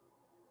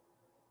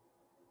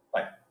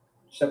 Like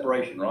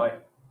separation, right?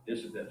 This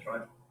is this,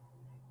 right?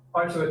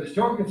 All right, so a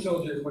disjunctive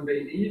syllogism would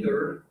be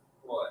either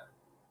what?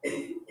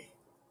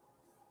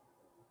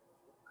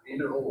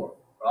 Either or,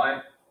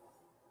 right?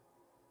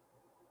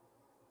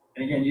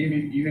 And again, you've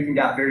even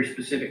got very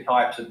specific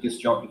types of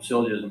disjunctive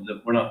syllogisms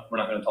that we're not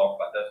going to talk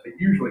about those, but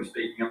usually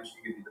speaking, I'm just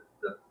going to give you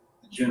the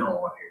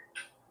general one here.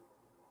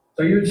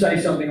 So you would say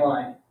something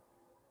like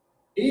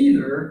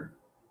either.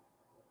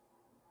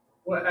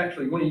 Well,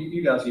 actually, one of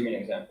you guys give me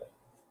an example.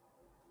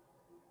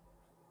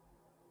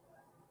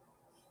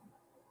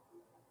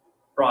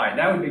 Right,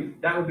 that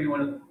would be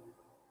one of the.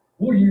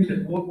 We'll use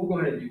it. We'll go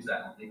ahead and use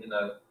that one, even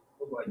though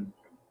we'll go ahead and use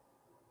it.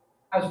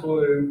 How's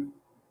blue?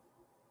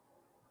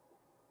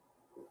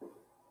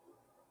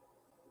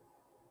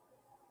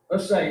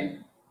 Let's say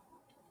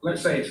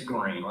it's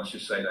green. Let's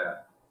just say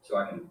that, so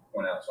I can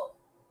point out something.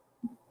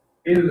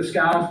 Either the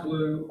sky's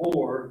blue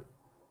or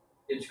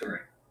it's green.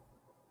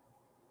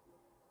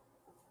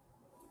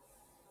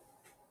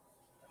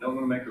 I don't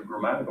want to make a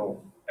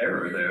grammatical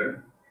error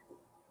there.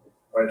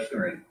 Or it's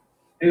green.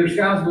 Either the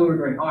sky's blue or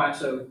green. All right,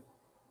 so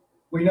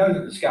we know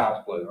that the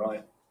sky's blue,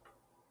 right?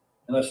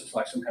 Unless it's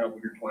like some kind of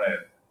weird tornado.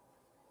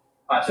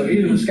 All right, so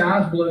either the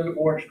sky's blue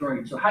or it's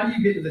green. So how do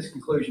you get to this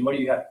conclusion? What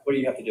do you have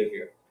to do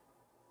here?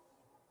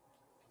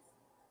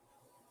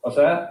 What's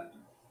that?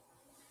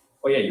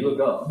 Well, yeah, you look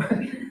up.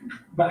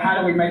 But how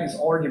do we make this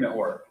argument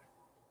work?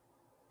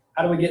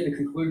 How do we get to the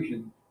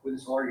conclusion with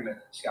this argument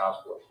that the sky's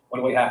blue? What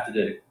do we have to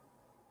do?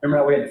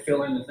 Remember how we had to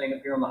fill in the thing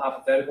up here on the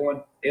hypothetical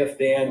one? If,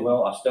 then,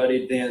 well, I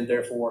studied, then,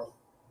 therefore.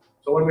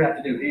 So what do we have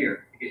to do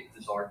here to get to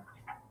this argument?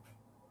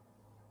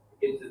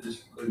 To get to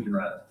this conclusion,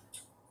 rather?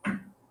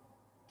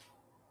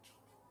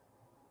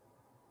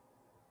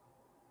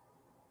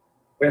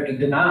 We have to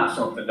deny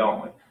something,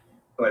 don't we?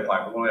 Go ahead,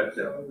 Piper. What do we have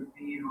to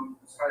do?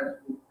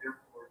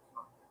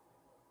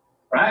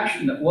 Or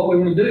actually, what we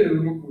want to do,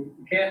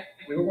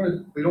 we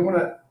don't want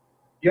to,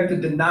 you have to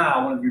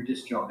deny one of your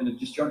disjunctive. In a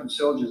disjunctive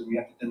syllogism, you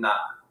have to deny.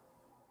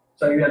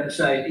 So you have to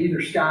say either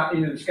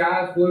the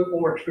sky is blue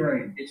or it's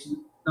green. It's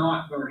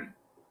not green.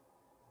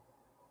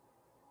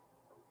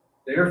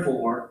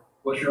 Therefore,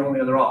 what's your only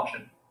other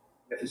option?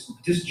 If it's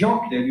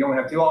disjunctive, you only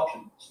have two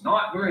options. It's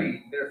not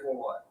green, therefore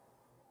what?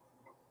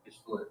 It's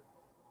blue.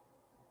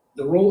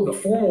 The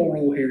formal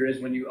rule here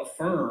is when you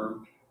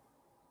affirm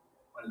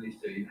one of these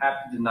two, you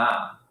have to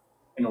deny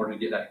in order to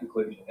get that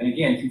conclusion. And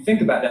again, if you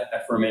think about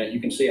that for a minute, you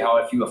can see how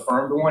if you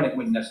affirmed one, it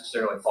wouldn't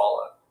necessarily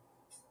follow.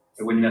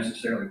 It wouldn't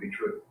necessarily be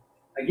true.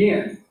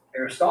 Again,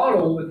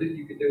 Aristotle,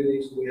 you could do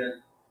these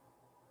with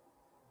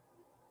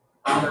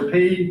either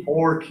P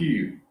or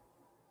Q.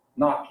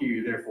 Not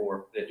Q,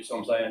 therefore, you see what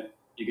I'm saying?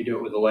 You could do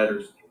it with the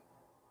letters.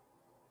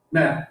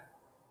 Now,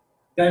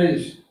 that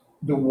is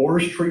the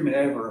worst treatment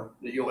ever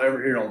that you'll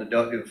ever hear on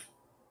deductive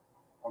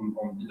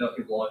logic and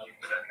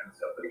that kind of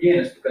stuff. But again,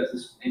 it's because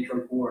this is an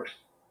intro course.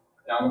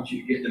 And I want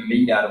you to get the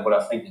meat out of what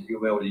I think that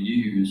you'll be able to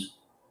use,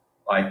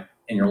 like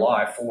in your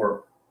life,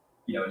 for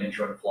an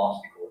intro to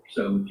philosophy course.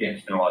 So we can't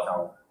spend a lot of time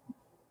on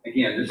it.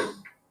 Again, this is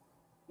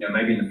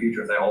maybe in the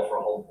future if they offer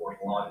a whole course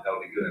on logic, that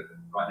would be good.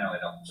 But right now they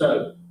don't.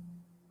 So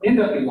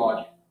inductive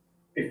logic.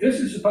 If this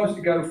is supposed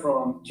to go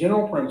from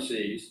general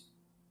premises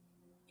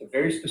to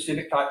very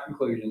specific type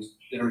conclusions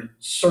that are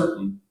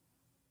certain,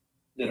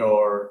 that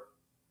are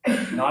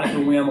not at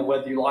the whim of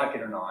whether you like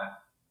it or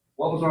not,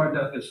 what was our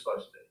inductive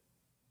supposed to be?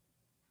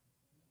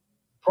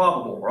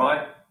 Probable,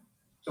 right?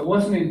 So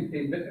what's an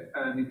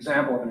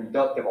example of an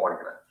inductive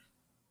argument?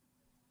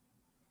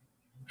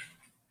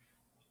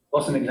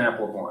 What's an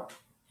example of one?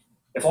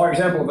 If our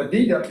example of a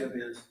deductive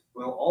is,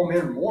 well, all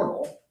men are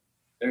mortal,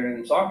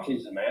 then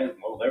Socrates is a man,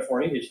 well,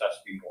 therefore English has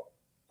to be mortal.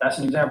 That's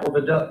an example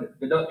of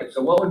deductive.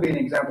 So what would be an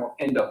example of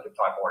inductive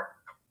type argument?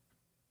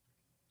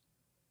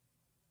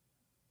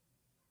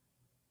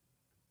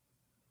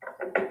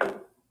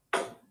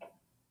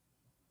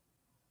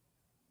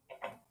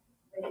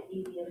 Would it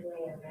be the other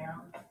way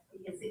around?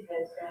 Because it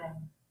goes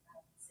from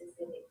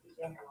specific to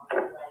general,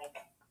 like,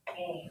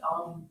 hey,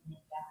 all men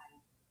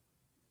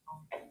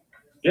die.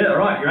 Yeah,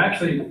 right. You're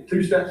actually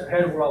 2 steps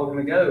ahead of where I was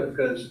going to go,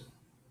 because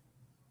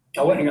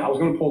I was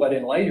going to pull that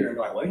in later and be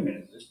like, wait a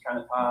minute, is this kind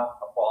of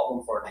a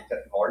problem for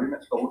deductive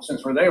arguments? But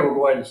since we're there, we'll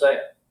go ahead and say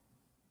it.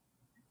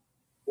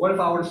 What if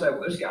I were to say,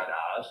 well, this guy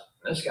dies,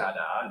 and this guy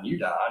died, and you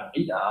died, and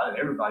he died, and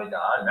everybody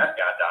died, and that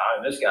guy died,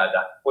 and this guy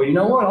died. Well, you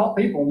know what? All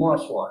people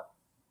must what?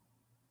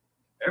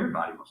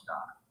 Everybody must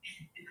die,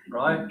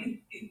 right?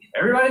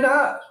 Everybody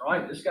dies,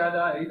 right? This guy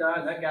died, he died,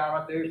 and that guy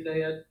right there is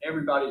dead.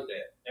 Everybody's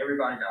dead.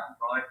 Everybody dies,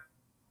 right?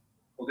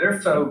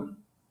 Well, so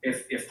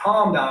if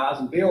Tom dies,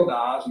 and Bill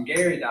dies, and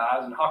Gary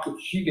dies, and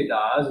Hakushika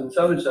dies, and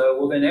so,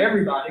 well, then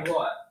everybody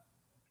what?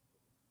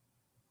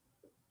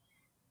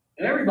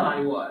 And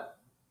everybody what?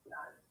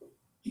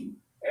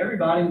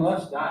 Everybody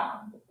must die,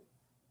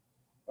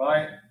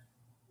 right?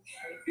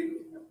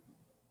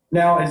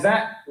 Now, is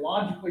that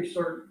logically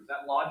certain? Is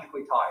that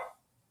logically tight?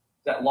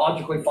 Does that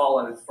logically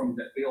follow from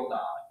that Bill died?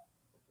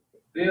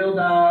 Bill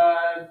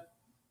died,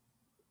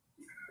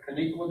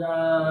 Kanikwa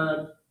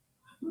died,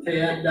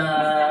 Ted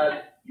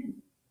died,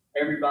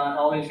 everybody,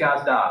 all these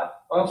guys died.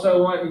 Well,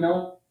 so what, you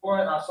know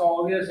what? I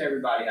saw this,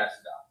 everybody has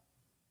to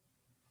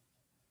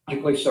die.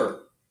 Logically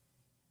certain.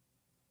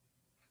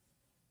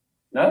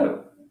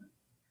 No.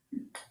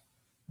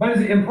 But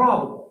is it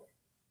improbable?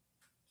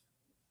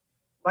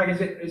 Like, is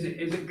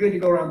it good to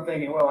go around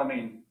thinking, well, I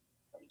mean,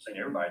 I'm saying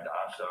everybody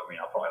dies, so I mean,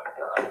 I'll probably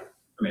die.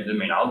 I mean, it doesn't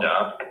mean I'll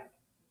die.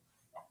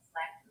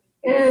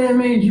 Yeah, it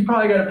means you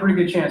probably got a pretty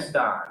good chance of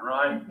dying,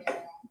 right?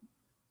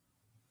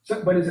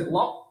 So, but is it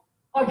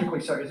logically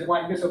certain? Is it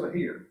like this over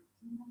here?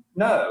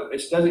 No,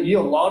 it doesn't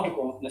yield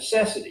logical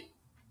necessity,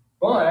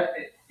 but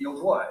it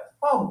yields what? It's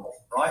probable,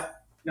 right?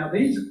 Now,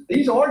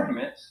 these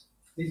arguments,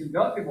 these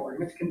inductive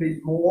arguments, can be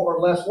more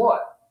or less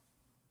what?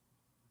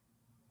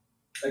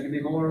 They can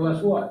be more or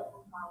less what?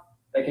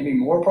 They can be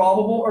more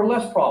probable or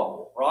less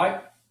probable,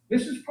 right?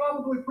 This is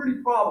probably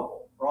pretty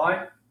probable,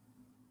 right?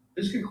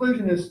 This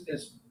conclusion is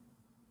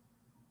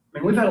I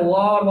mean, we've had a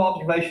lot of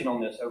observation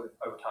on this over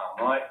time,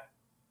 right?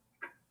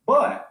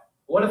 But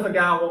what if a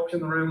guy walks in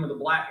the room with a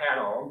black hat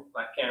on,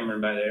 like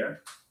Cameron by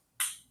there,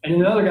 and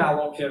another guy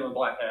walks in with a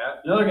black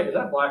hat, another guy, is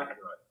that black or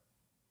gray?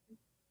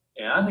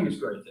 Yeah, I think it's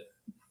gray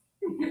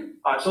too.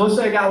 All right, so let's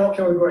say a guy walks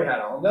in with a gray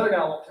hat on, another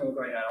guy walks in with a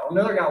gray hat on,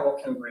 another guy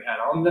walks in with a gray hat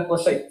on.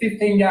 Let's say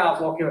 15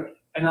 guys walk in,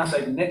 and I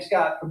say the next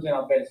guy that comes in,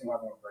 I bet it's going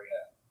to have a gray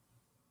hat.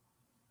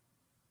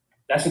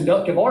 That's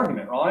inductive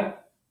argument, right?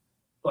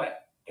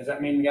 But does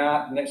that mean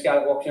the next guy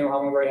that walks in will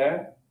have a gray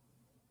hat?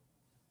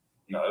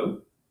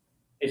 No.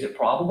 Is it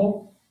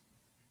probable?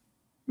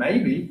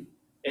 Maybe.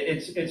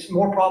 It's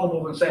more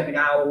probable than saying the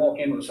guy will walk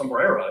in with a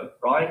sombrero,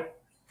 right?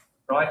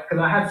 Right?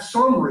 Because I have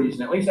some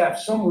reason, at least I have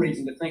some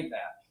reason to think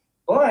that.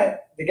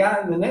 But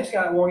the next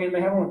guy walking in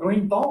may have on a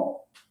green thong,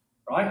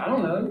 right? I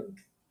don't know.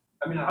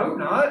 I mean, I hope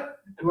not.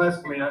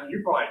 Unless, I mean,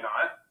 you're probably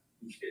not.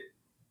 I'm just kidding.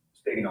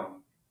 Just picking on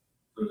them.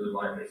 So is it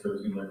like, so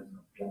it's like a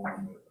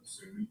form of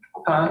assuming?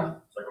 Huh?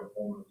 It's like a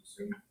form of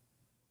assuming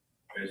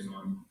based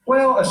on.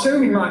 Well,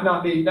 assuming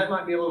might be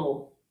a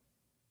little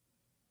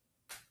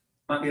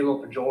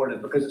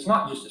pejorative, because it's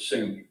not just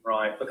assuming,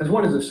 right? Because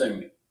what is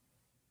assuming?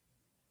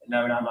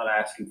 No, and I'm not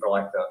asking for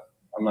that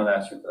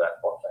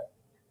part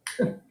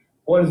thing.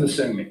 What is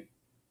assuming?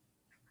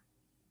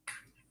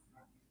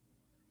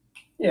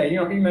 Yeah,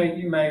 you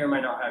may or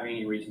may not have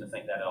any reason to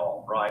think that at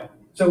all, right?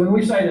 So when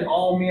we say that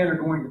all men are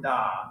going to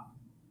die,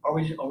 are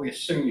we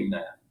assuming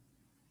that?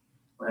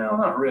 Well,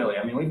 not really.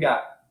 I mean, we've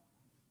got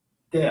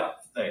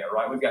depth there,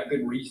 right? We've got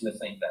good reason to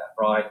think that,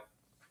 right?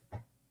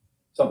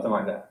 Something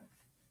like that.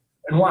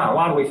 And why?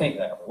 Why do we think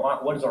that?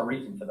 What is our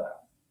reason for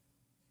that?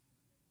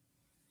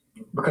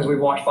 Because we've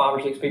watched 5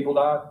 or 6 people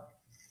die?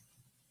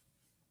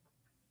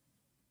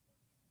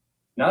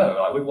 No,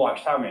 like we've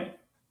watched how many?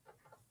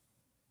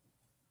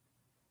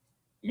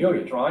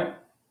 Millions, right?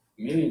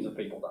 Millions of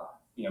people die.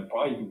 You know,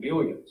 probably even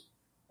billions.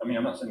 I mean,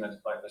 I'm not saying that's a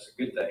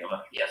good thing. I'm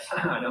like, yes,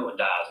 I know it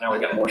dies. Now we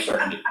got more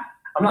certainty.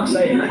 I'm not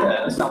saying that.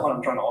 That's not what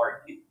I'm trying to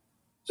argue.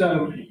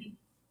 So,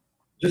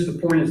 just the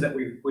point is that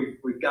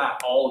we've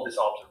got all of this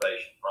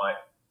observation, right?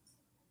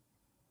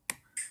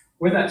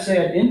 With that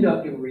said,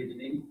 inductive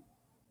reasoning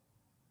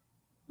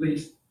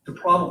leads to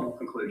probable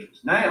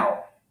conclusions.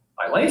 Now,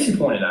 like Lacey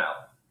pointed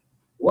out,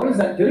 what does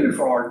that do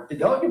for our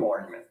deductive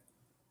argument?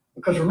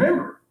 Because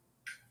remember,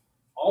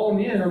 all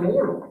men are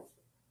mortal.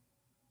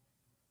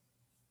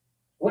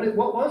 What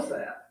was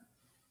that?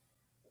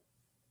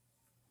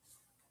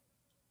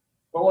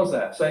 What was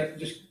that? Say,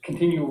 just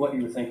continue what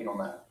you were thinking on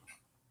that.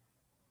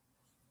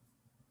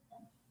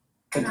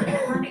 I'm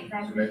not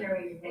exactly sure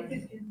what you're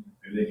thinking.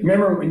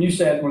 Remember when I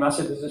said,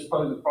 does this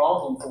pose a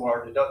problem for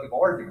our deductive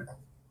argument?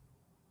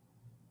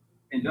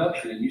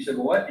 Induction, and you said,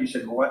 well, what? You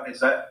said, well, what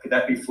is that? Could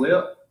that be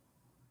flipped?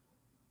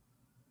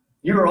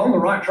 You were on the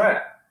right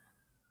track.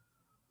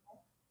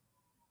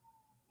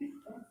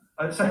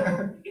 I'm sorry,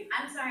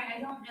 I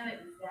don't know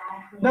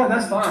exactly. No,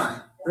 that's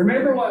fine.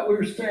 Remember what we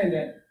were saying,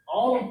 that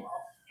all of, And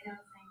I was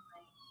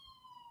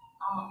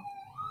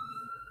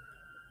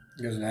saying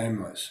like, His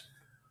name was.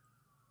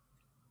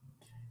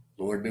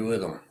 Lord be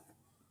with him.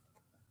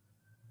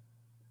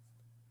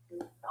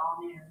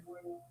 all men are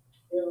mortal,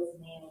 Bill's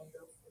man and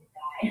Bill's gonna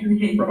die.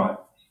 And then right.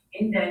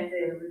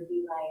 inductive would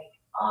be like,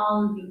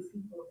 all of these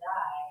people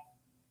die.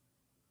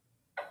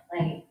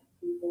 Like,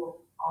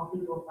 all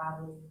people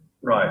probably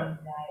Right.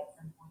 die at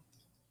some point.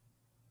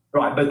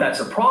 Right, but that's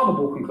a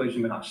probable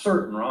conclusion, but not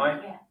certain, right?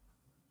 Yeah.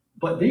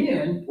 But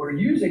then we're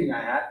using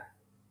that,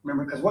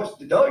 remember, because what's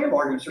deductive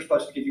arguments are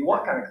supposed to give you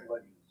what kind of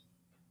conclusions?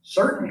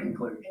 Certain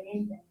conclusions. It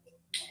is that.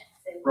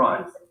 So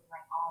Right. something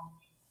like all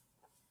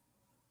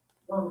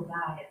men will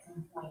die at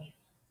some point.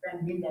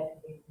 From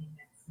inductive reasoning,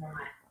 that's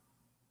not.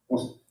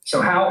 Well, so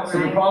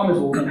the problem is,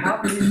 well, then how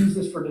can we use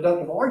this for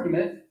deductive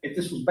argument if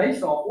this was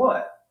based off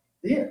what?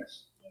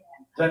 This. Yeah.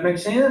 Does that make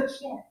sense?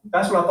 Yeah.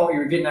 That's what I thought you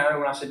were getting at earlier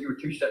when I said you were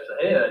 2 steps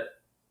ahead.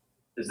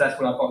 Is that's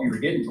what I thought you were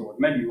getting towards.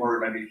 Maybe you were,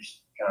 maybe you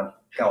just kind of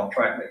got off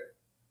track there.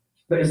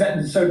 But does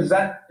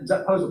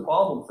that pose a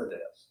problem for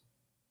this?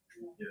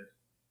 Yes.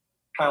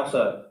 How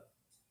so?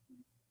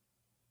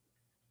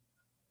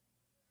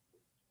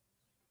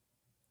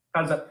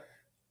 How does that?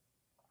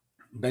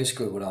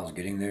 Basically, what I was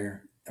getting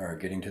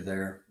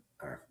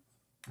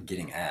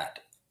at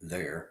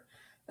there,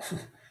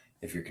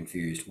 if you're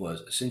confused,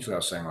 was essentially I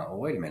was saying, like, well,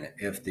 wait a minute.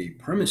 If the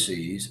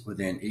premises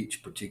within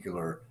each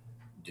particular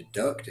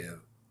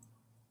deductive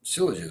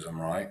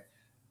syllogism, right?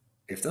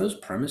 If those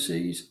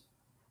premises,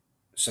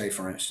 say,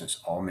 for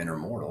instance, all men are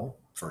mortal,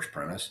 first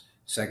premise,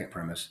 second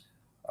premise,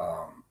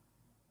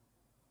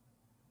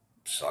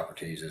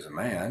 Socrates is a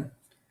man,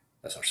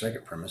 that's our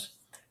second premise,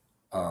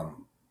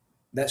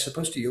 that's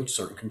supposed to yield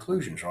certain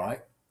conclusions,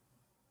 right?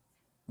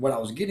 What I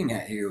was getting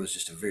at here was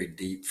just a very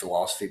deep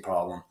philosophy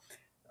problem,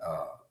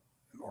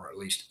 or at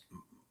least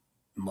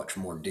much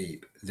more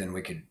deep than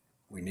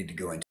we need to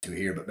go into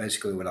here. But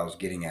basically what I was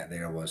getting at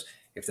there was,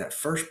 if that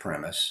first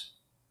premise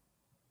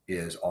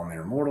is all men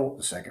are mortal,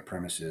 the second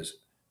premise is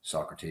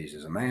Socrates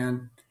is a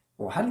man,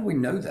 well, how did we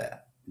know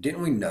that?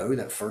 Didn't we know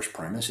that first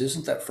premise?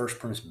 Isn't that first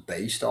premise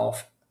based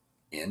off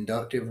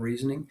inductive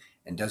reasoning?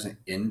 And doesn't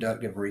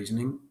inductive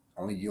reasoning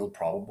only yield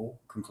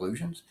probable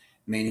conclusions?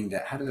 Meaning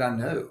that, how did I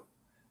know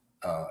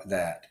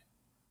that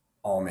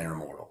all men are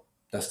mortal?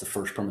 That's the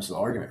first premise of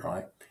the argument,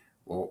 right?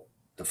 Well,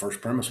 the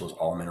first premise was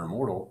all men are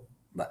mortal,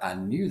 but I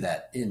knew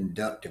that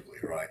inductively,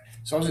 right?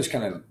 So I was just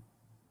kind of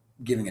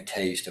giving a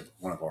taste of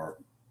one of our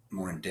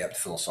more in-depth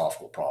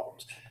philosophical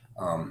problems,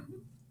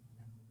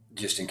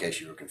 just in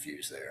case you were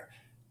confused there.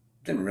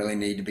 Didn't really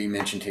need to be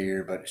mentioned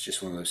here, but it's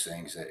just one of those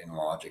things that in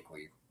logic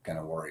we kind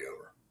of worry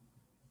over.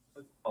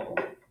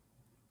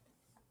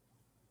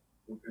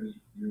 Because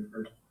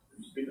you're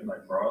speaking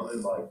like broadly,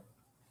 like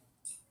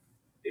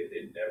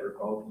it never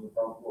causes a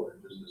problem, or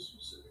just a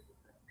specific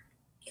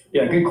thing?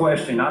 Yeah, good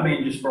question. I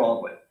mean, just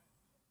broadly.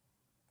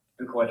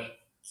 Good question.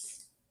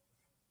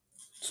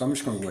 So I'm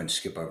just going to go ahead and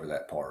skip over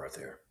that part right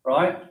there.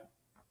 Right?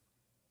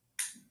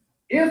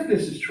 If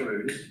this is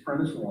true, this is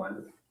premise 1,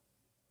 and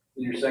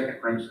your second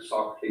premise is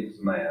Socrates is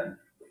a man.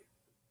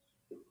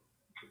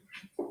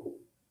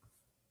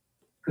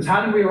 Because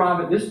how did we arrive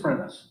at this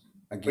premise?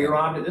 We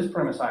arrived at this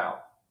premise how?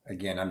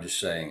 Again, I'm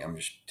just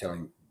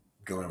going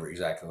over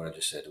exactly what I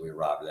just said. We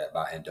arrived at that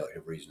by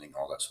inductive reasoning,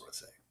 all that sort of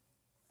thing.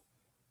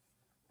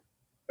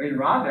 We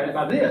arrived at it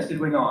by this, did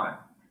we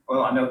not?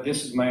 Well, I know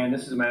this is a man,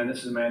 this is a man,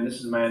 this is a man, this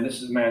is a man,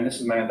 this is a man, this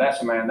is a man,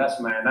 that's a man, that's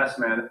a man, that's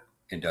a man.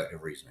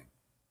 Inductive reasoning.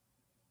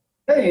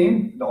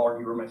 Thing, the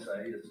arguer may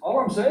say, is all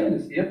I'm saying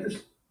is if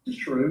this is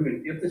true,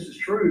 and if this is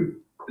true,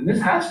 then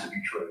this has to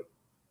be true.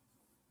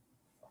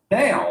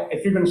 Now,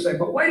 if you're going to say,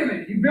 but wait a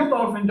minute, you built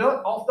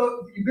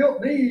you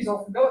built these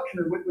off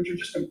induction, which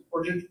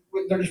are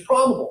they're just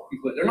probable,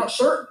 they're not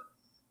certain.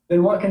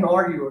 Then what can the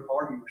arguer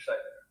say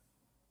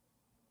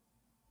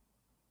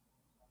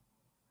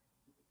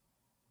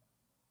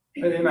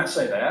there? They might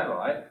say that,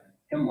 right?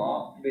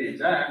 Hemlock, to be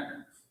exact.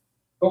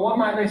 But what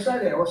might they say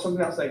there? What's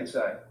something else they can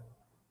say?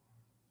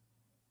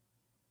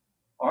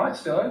 All right,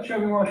 stud, show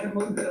me why I shouldn't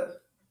believe this.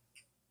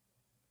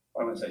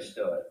 I'm going to say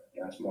stud.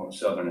 Yeah, it's more of a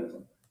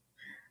southernism.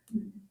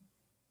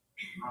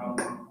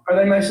 Or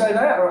they may say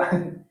that,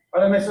 right? Or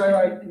they may say,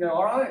 like,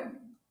 all right,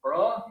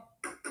 bruh,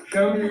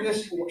 show me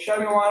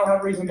why I don't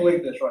have reason to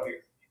believe this right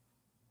here.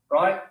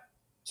 Right?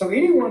 So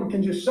anyone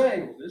can just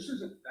say, well, this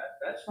isn't,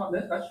 that's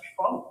just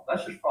probable.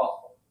 That's just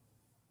probable.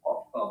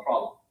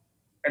 Problem.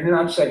 And then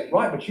I'd say,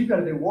 right, but you've got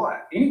to do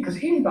what? Because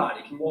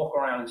anybody can walk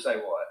around and say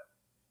what?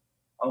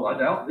 Oh, I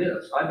doubt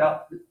this.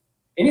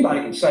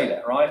 Anybody can say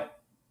that, right?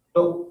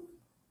 But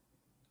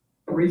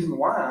reason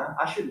why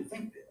I shouldn't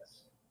think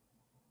this.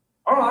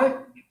 All right,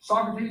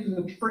 Socrates is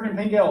a freaking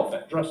pink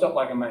elephant dressed up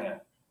like a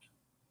man.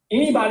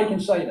 Anybody can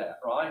say that,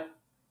 right?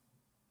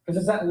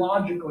 Because is that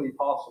logically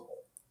possible?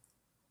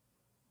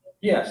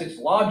 Yes, it's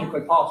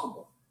logically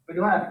possible. But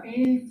do I have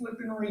any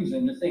flipping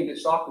reason to think that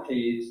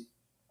Socrates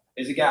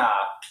is a guy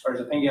or is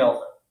a pink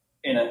elephant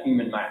in a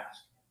human mask?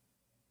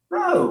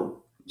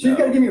 No. So you've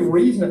got to give me a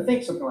reason to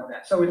think something like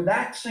that. So in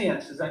that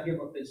sense, does that give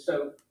up this?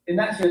 So in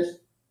that sense,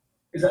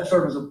 is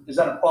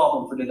that a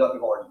problem for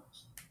deductive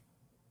arguments?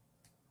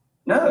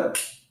 No.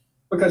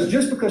 Because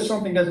just because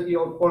something doesn't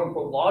yield quote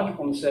unquote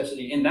logical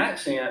necessity in that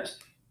sense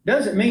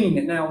doesn't mean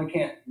that now we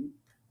can't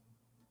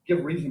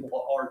give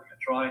reasonable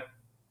arguments, right?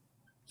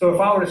 So if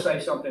I were to say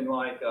something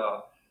like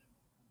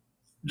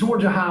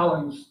Georgia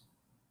Highlands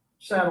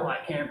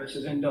satellite campus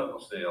is in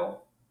Douglasville,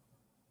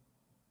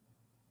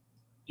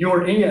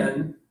 you're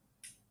in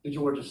the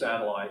Georgia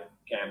satellite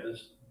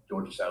campus.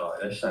 Georgia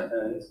satellite. They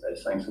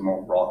sang some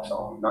old rock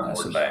song. Not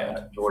That's Georgia bad.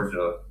 satellite.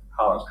 Georgia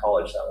Highlands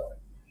College satellite.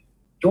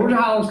 Georgia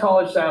Highlands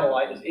College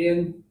satellite is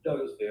in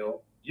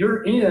Douglasville.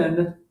 You're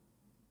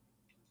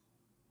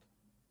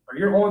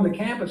on the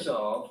campus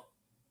of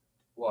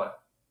what?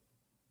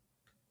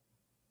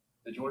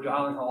 The Georgia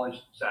Highlands College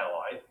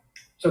satellite.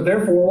 So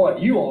therefore, what?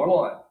 You are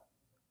what?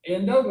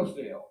 In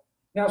Douglasville.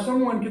 Now,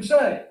 someone could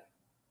say,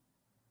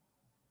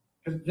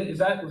 was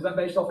that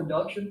based off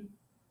induction?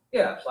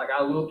 Yes, like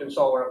I looked and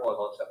saw where it was,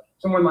 all that stuff.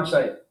 Someone might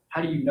say,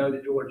 how do you know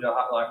that Georgia,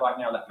 like right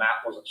now, that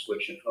map wasn't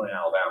switched in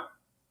Alabama?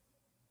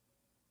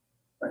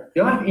 Right.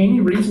 Do I have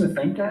any reason to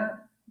think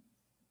that?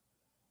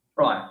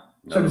 Right.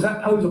 No. So does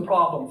that pose a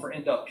problem for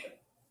induction?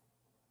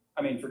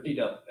 I mean, for a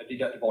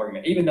deductive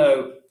argument, even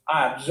though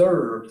I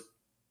observed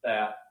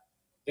that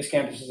this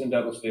campus is in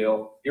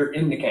Douglasville, you're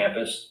in the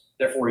campus,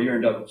 therefore you're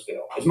in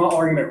Douglasville. Is my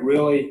argument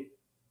really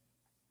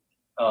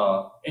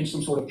in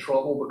some sort of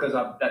trouble because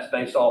that's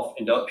based off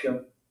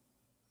induction?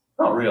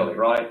 Not really,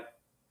 right?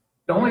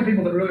 The only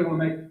people that really want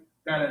to make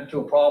that into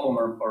a problem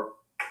are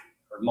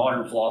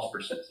modern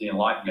philosophers since the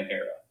Enlightenment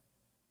era,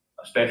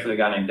 especially a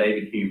guy named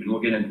David Hume. And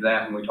we'll get into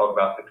that when we talk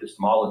about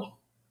epistemology.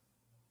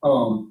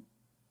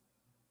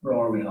 Where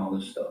are we in all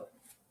this stuff?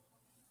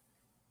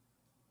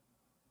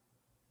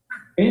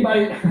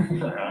 Anybody? I don't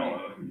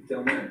know. You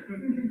tell me.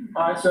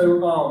 All right,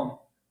 so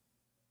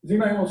does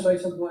anybody want to say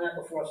something like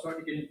that before I start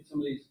to get into some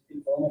of these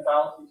informal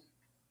fallacies?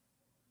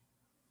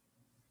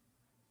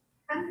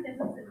 Kind of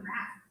difference in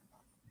math.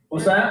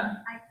 What's that?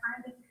 I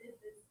kind of did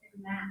this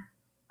in math.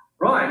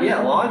 Right, yeah,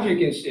 logic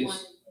is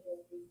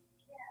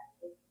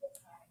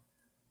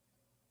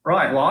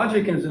right.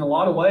 Logic is in a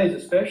lot of ways,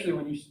 especially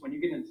when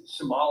you get into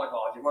symbolic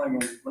logic. We're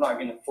not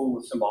getting fooled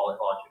with symbolic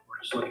logic. We're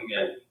just looking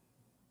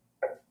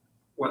at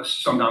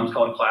what's sometimes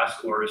called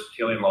classical or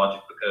Aristotelian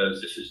logic,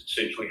 because this is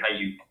essentially how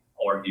you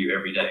argue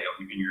every day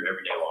in your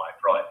everyday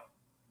life, right?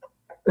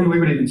 And we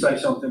would even say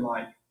something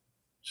like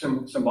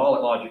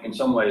symbolic logic in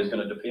some way is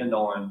going to depend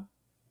on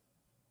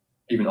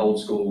even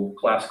old school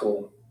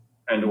classical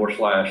and/or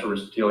 /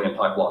 Aristotelian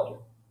type logic.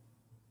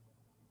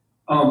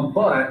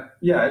 But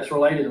yeah, it's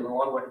related in a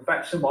lot of ways. In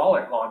fact,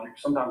 symbolic logic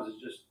sometimes is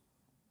just,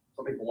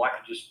 some people like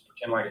to just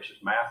pretend like it's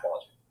just math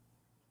logic.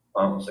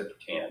 I don't want to say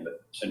pretend,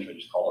 but essentially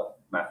just call it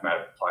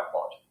mathematical type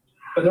logic.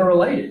 But they're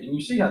related, and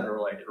you see how they're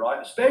related,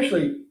 right?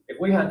 Especially if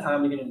we had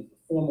time to get into the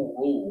formal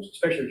rules,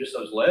 especially just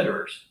those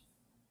letters,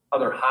 how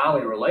they're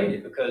highly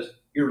related, because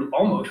you're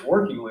almost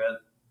working with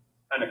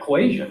an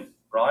equation,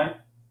 right?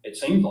 It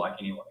seems like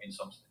anyway, in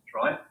some sense,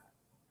 right?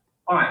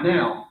 All right,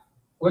 now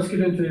let's get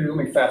into,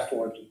 let me fast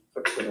forward to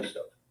this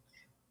stuff.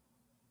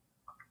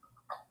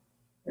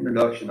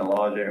 Introduction to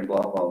logic and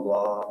blah, blah,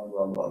 blah,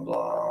 blah, blah,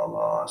 blah,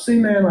 blah. See,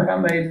 man, like I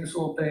made this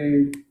little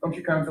thing. Don't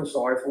you kind of feel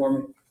sorry for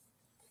me?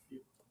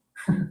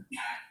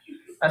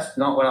 That's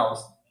not what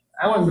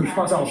that wasn't the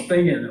response I was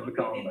thinking it would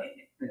come, but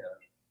yeah.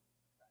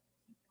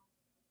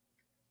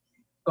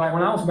 Like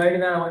when I was making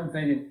that, I wasn't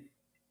thinking,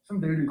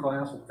 some dude in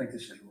class will think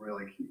this is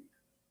really cute.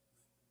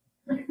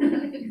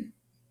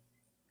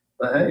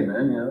 But hey,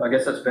 man, I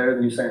guess that's better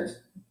than you saying it's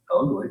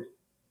ugly.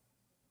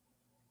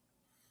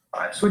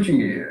 All right, switching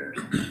gears.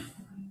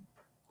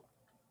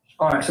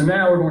 All right, so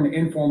now we're going to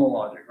informal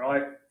logic,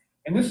 right?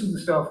 And this is the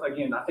stuff,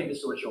 again, I think this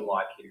is what you'll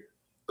like here.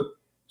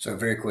 So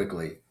very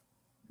quickly,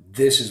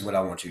 this is what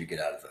I want you to get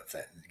out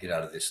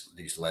of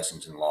these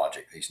lessons in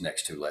logic, these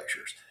next two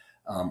lectures.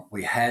 I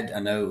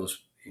know it was,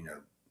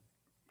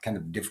 kind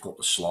of difficult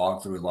to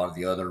slog through a lot of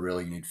the other,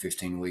 really, you need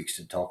 15 weeks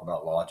to talk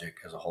about logic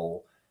as a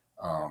whole.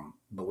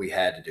 But we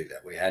had to do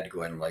that. We had to go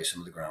ahead and lay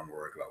some of the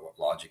groundwork about what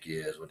logic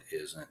is, what it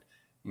isn't.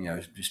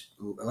 Just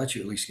let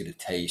you at least get a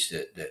taste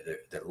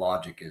that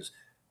logic is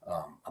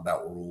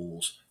about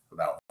rules,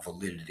 about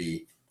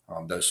validity,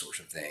 those sorts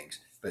of things.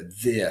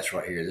 But this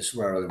right here, this is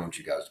where I really want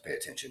you guys to pay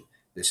attention.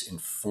 These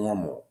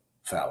informal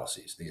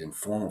fallacies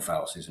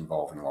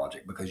involving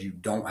logic, because you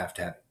don't have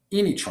to have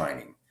any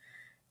training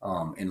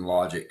in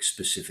logic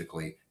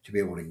specifically to be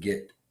able to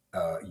get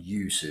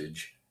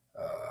usage,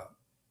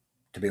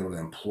 to be able to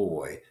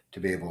employ, to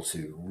be able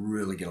to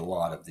really get a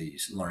lot of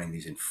learning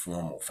these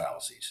informal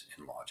fallacies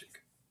in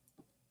logic.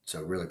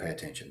 So really pay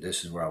attention.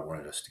 This is where I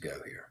wanted us to go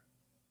here.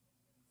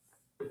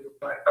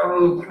 Like,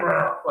 oh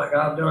crap, like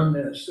I've done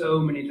this so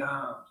many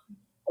times.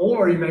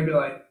 Or you may be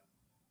like,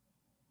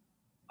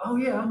 oh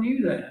yeah, I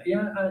knew that.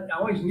 Yeah, I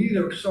always knew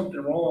there was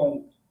something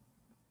wrong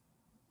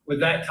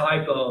with that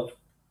type of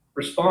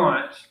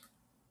response,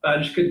 but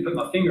I just couldn't put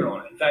my finger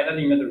on it. In fact, I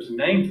didn't even know there was a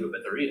name to it,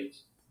 but there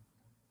is.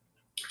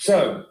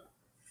 So,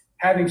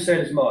 having said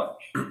as much,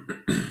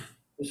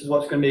 this is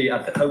what's going to be,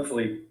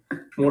 hopefully,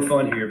 more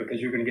fun here because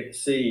you're going to get to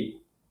see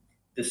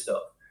this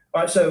stuff.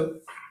 All right, so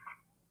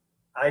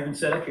I even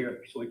said up here,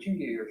 switching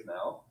gears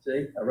now.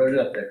 See, I wrote it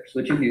up there,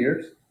 switching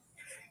gears.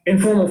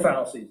 Informal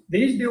fallacies.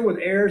 These deal with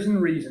errors in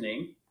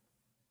reasoning.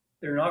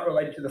 They're not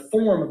related to the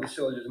form of the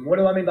syllogism. What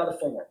do I mean by the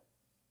form?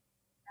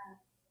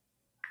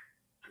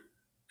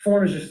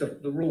 Form is just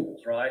the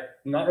rules, right?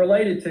 Not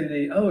related to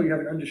the, oh, you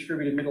have an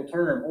undistributed middle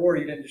term, or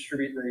you didn't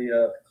distribute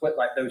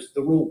like the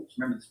rules.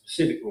 Remember the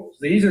specific rules.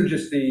 These are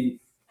just the,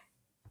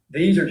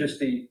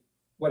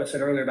 what I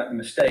said earlier about the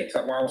mistakes.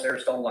 Like, why was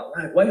Aristotle like,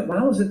 wait,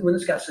 why was it when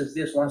this guy says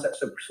this, why is that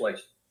so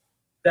persuasive?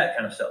 That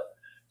kind of stuff.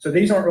 So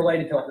these aren't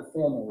related to like the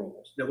formal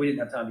rules that we didn't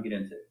have time to get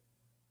into.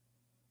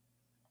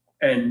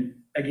 And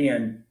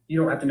again, you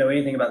don't have to know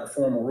anything about the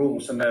formal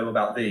rules to know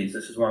about these.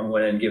 This is why I'm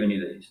going ahead and giving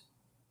you these.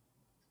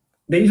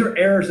 These are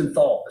errors in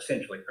thought,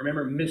 essentially.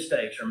 Remember,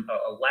 mistakes or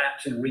a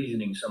lapse in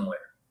reasoning somewhere.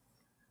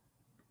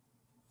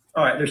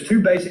 All right, there's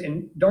two basic,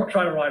 and don't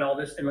try to write all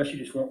this unless you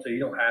just want to. You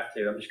don't have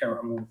to. I'm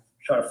going to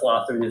try to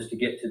fly through this to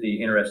get to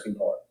the interesting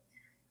part.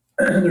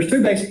 There's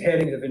two basic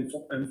headings of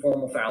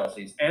informal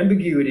fallacies: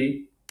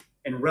 ambiguity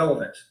and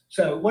relevance.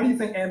 So, what do you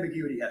think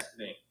ambiguity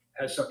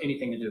has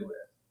anything to do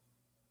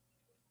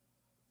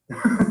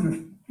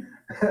with?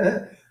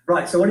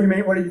 Right. So, what do you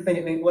mean? What do you think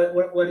it means?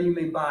 What do you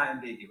mean by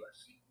ambiguous?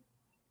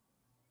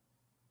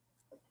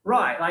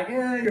 Right, like,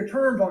 your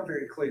terms aren't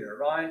very clear,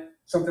 right?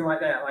 Something like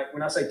that. Like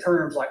when I say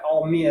terms, like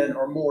all men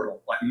are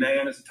mortal. Like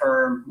man is a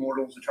term,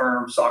 mortal is a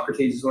term,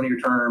 Socrates is one of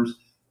your terms.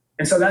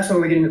 And so that's when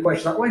we get into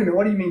questions like, wait a minute,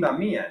 what do you mean by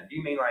men? Do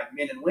you mean like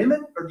men and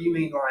women? Or do you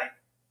mean like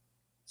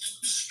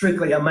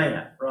strictly a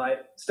man, right?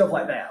 Stuff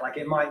like that. Like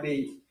it might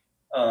be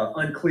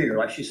unclear,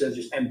 like she says,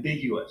 just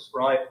ambiguous,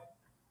 right?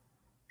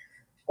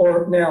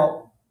 Or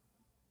now,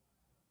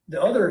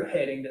 the other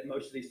heading that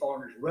most of these fall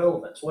under is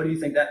relevance. What do you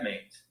think that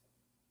means?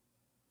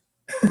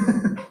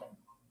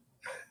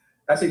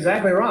 That's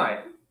exactly right.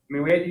 I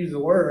mean, we had to use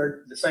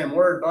the same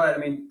word, but I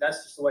mean,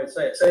 that's just the way to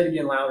say it. Say it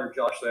again louder,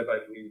 Josh, so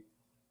everybody can hear you.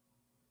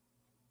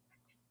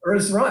 Or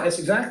it's right. It's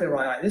exactly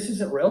right. Like, this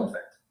isn't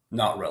relevant.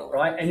 Not relevant.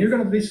 Right? And you're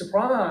going to be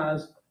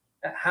surprised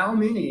at how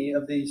many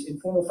of these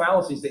informal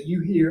fallacies that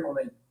you hear on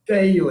a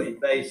daily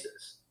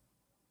basis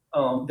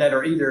that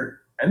are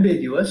either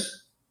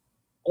ambiguous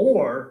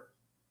or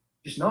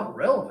just not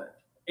relevant,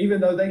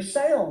 even though they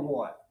sound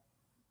what?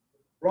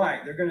 Right.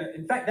 They're going to,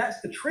 in fact,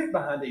 that's the trick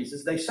behind these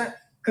is they sound,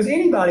 because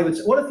anybody would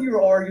say, what if you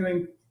were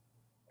arguing,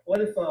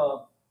 what if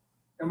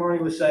Imani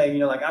was saying,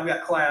 like I've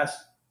got class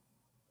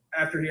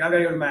after here, I got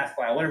to go to math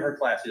class, whatever her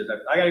class is.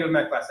 I got to go to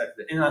math class after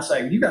that. And I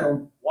say, you got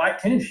on white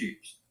tennis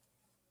shoes.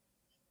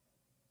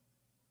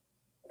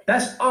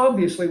 That's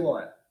obviously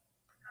what?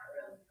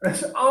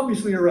 That's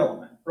obviously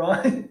irrelevant,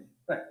 right?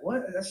 Like,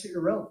 what? That's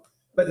irrelevant.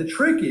 But the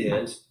trick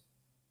is,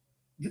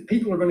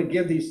 people are going to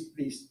give these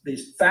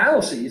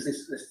fallacies,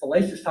 this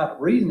fallacious type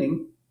of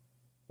reasoning.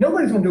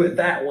 Nobody's going to do it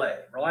that way,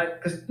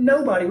 right? Because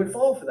nobody would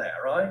fall for that,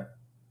 right?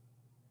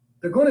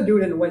 They're going to do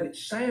it in a way that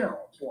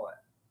sounds what?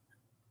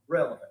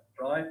 Relevant,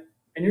 right?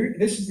 And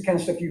this is the kind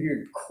of stuff you hear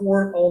in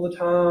court all the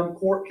time,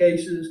 court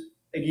cases,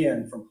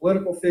 again, from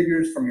political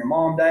figures, from your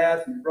mom,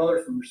 dad, from your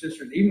brothers, from your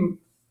sisters, even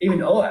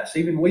us,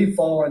 even we've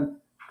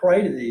fallen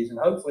prey to these. And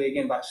hopefully,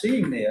 again, by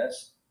seeing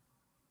this,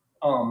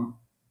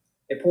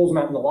 it pulls them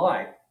out in the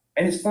light.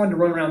 And it's fun to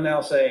run around now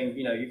saying,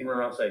 you can run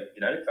around and say,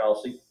 genetic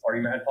fallacy,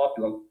 argument ad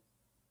populum,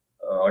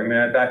 argument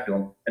ad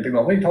baculum. And people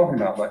are like, what are you talking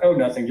about? I'm like, oh,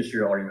 nothing, just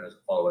your argument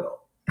doesn't follow at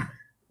all. I'm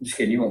just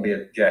kidding, you won't be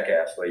a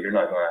jackass, but you're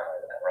not going to act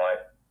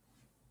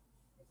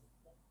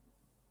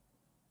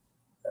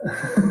like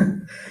that,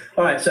 right?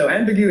 All right, so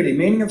ambiguity,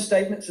 meaning of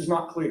statements is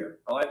not clear.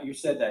 All right, you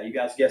said that. You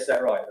guys guessed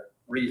that right.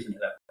 Reason that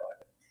right.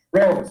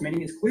 Relevance,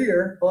 meaning is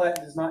clear, but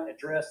does not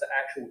address the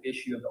actual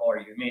issue of the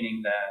argument,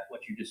 meaning that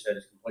what you just said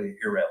is completely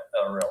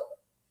irrelevant.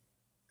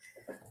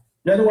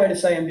 Another way to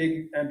say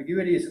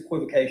ambiguity is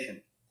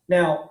equivocation.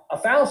 Now, a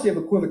fallacy of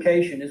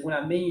equivocation is when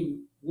I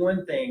mean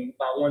one thing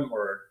by one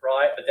word,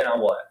 right? But then I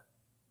what?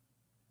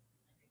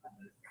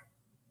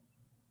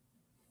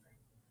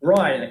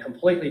 Right, in a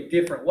completely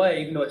different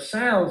way, even though it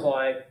sounds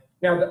like,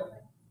 now,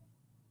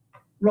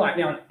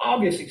 an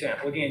obvious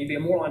example, again, you'd be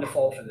more likely to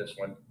fall for this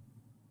one,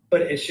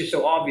 but it's just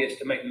so obvious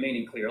to make the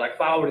meaning clear. Like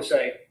if I were to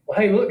say, well,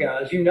 hey, look,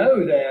 guys, you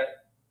know that,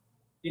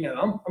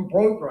 I'm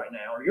broke right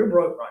now, or you're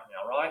broke right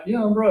now, right?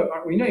 Yeah, I'm broke.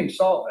 Well, you know you can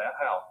solve that.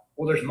 How?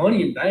 Well, there's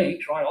money in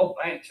banks, right? All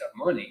banks have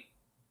money.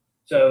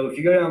 So if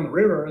you go down the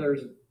river,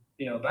 there's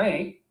a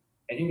bank,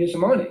 and you can get some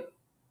money.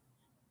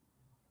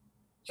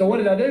 So what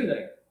did I do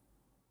there?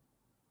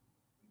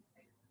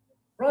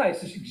 Right,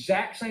 it's this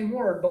exact same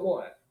word, but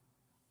what?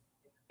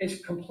 it's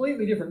a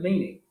completely different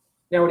meaning.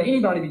 Now, would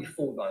anybody be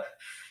fooled by that?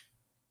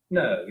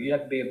 No, you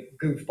have to be a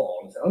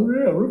goofball and say, oh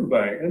yeah,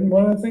 riverbank, and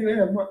why do I think they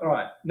have? All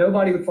right,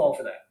 nobody would fall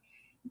for that.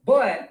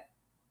 But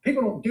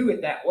people don't do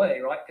it that way,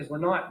 right? Because we're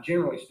not,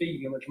 generally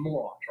speaking, a bunch of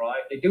morons,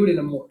 right? They do it in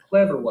a more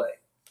clever way.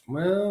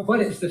 Well,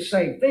 But it's the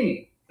same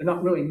thing. They're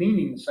not really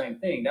meaning the same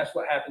thing. That's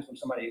what happens when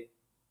somebody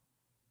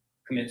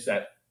commits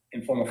that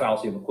informal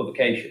fallacy of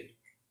equivocation.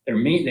 They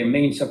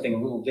mean something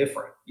a little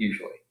different,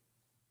 usually.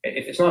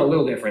 If it's not a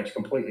little different, it's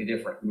completely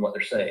different than what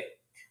they're saying.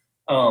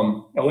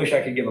 I wish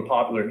I could give a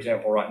popular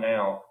example right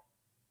now,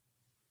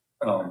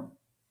 but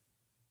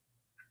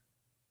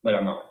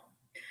I'm not.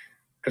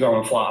 Because I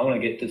want to fly. I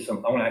want to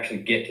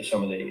actually get to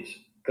some of these.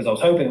 Because I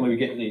was hoping we would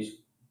get to these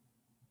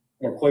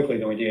more quickly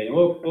than we did. And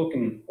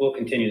we'll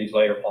continue these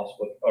later,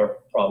 possibly, or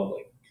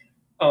probably.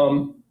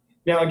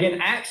 Now, again,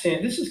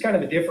 accent, this is kind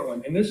of a different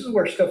one. And this is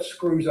where stuff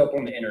screws up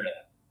on the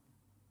internet.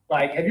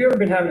 Like, have you ever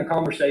been having a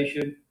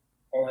conversation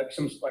on like a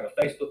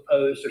Facebook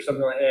post or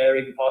something like that, or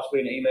even possibly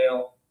an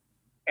email,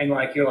 and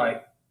like you're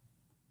like,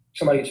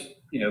 somebody gets,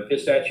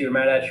 pissed at you or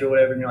mad at you or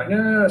whatever, and you're like,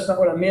 no, that's not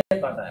what I meant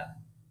by that. I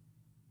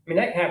mean,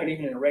 that can happen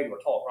even in a regular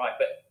talk, right?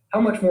 But how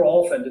much more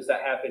often does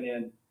that happen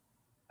in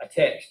a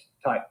text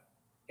type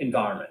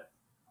environment?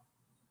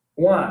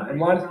 Why? And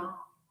why does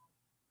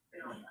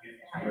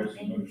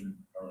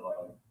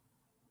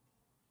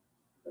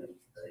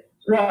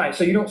Right,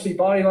 so you don't see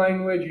body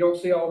language, you don't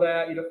see all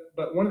that,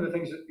 but one of the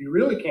things that you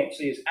really can't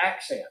see is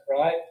accent,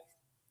 right?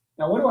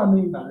 Now, what do I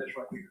mean by this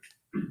right here?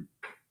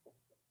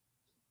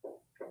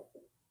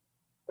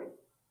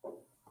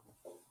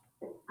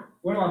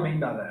 What do I mean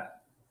by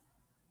that?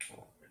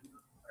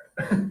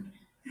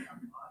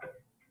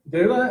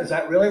 Do I? Is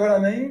that really what I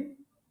mean?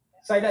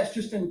 Say that's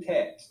just in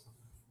text.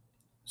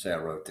 say I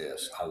wrote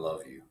this. I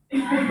love you.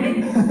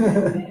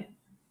 You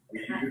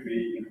could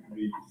be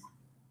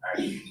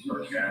actually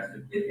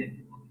sarcastic.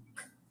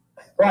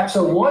 Right,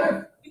 so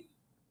what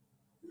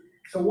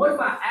if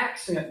I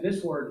accent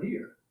this word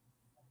here?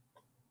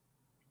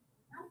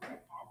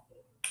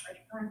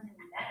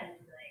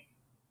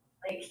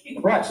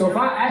 Right, so if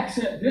I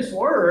accent this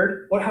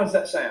word, how does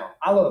that sound?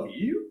 I love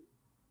you?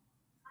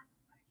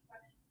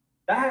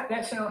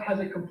 That sound has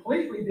a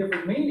completely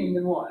different meaning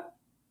than what?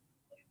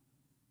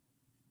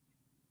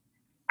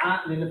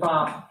 Than if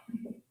I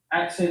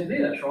accent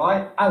this,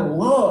 right? I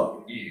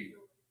love you.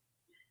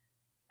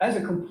 That's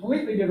a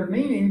completely different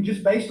meaning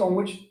just based on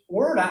which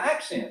word I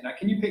accent. Now,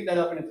 can you pick that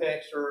up in a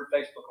text or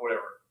Facebook or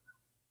whatever?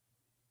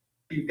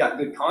 You've got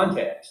good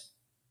context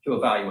to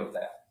evaluate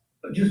that.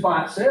 But just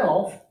by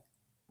itself,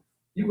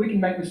 we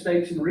can make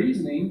mistakes in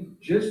reasoning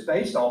just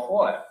based off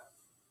what?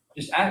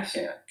 Just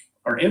accent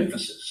or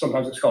emphasis.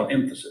 Sometimes it's called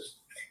emphasis.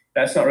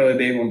 That's not really a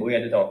big one, but we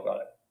had to talk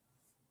about it.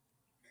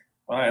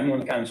 All right, I'm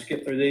going to kind of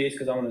skip through these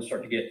because I want to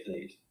start to get to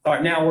these. All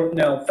right,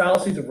 now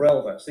fallacies of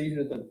relevance. These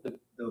are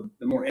the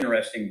more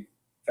interesting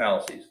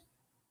fallacies.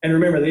 And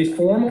remember, these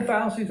formal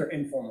fallacies are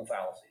informal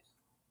fallacies.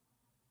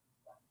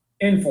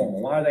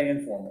 Informal. Why are they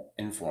informal?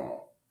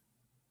 Informal.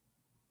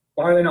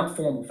 Why are they not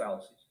formal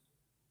fallacies?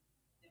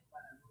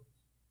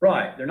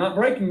 Right. They're not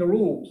breaking the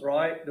rules,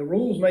 right? The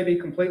rules may be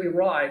completely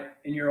right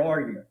in your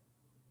argument,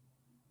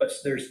 but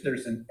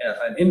there's an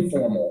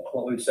informal,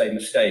 what we would say,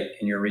 mistake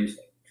in your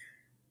reasoning.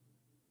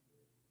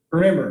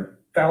 Remember,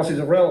 fallacies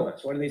of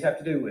relevance. What do these have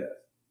to do with?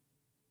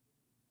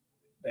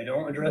 They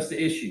don't address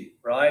the issue,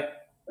 right?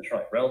 That's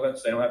right.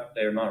 Relevance.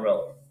 They're not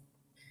relevant.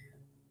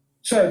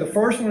 So the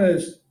first one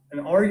is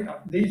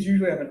these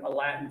usually have a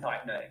Latin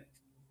type name.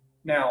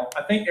 Now,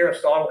 I think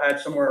Aristotle had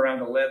somewhere around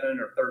 11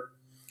 or 13.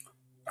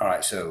 All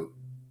right, so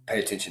pay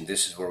attention.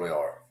 This is where we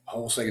are. The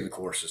whole sake of the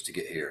course is to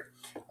get here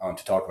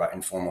to talk about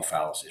informal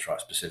fallacies, right?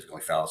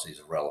 Specifically, fallacies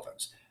of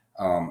relevance.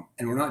 And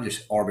we're not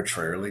just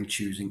arbitrarily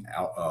choosing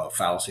out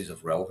fallacies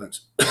of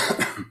relevance.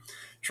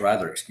 It's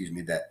rather,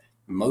 that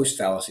most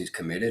fallacies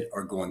committed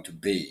are going to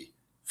be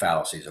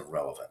fallacies of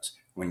relevance.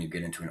 When you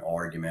get into an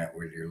argument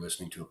where you're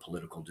listening to a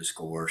political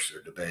discourse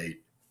or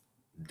debate,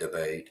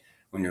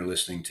 when you're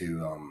listening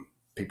to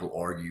people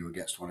argue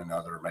against one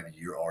another, or maybe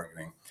you're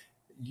arguing,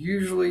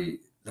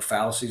 usually the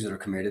fallacies that are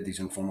committed, these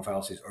informal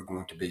fallacies, are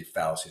going to be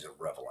fallacies of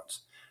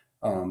relevance.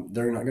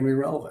 They're not going to be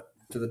relevant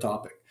to the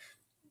topic.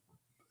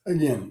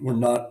 Again, we're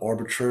not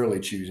arbitrarily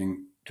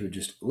choosing to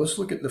let's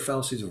look at the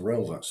fallacies of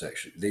relevance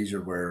section. These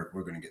are where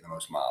we're going to get the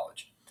most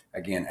mileage.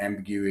 Again,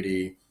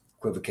 ambiguity,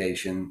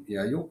 equivocation,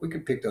 we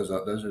can pick those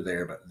up. Those are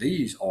there, but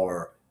these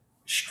are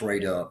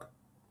straight up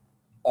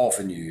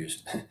often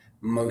used,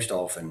 most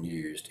often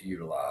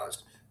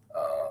utilized,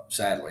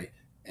 sadly,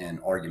 in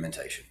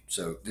argumentation.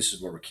 So this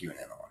is where we're queuing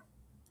in on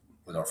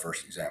with our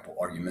first example,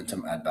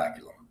 argumentum ad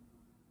baculum.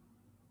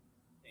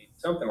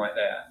 Something like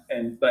that.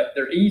 But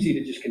they're easy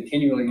to just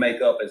continually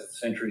make up as the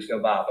centuries go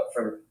by. But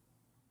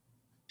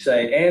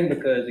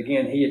because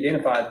again, he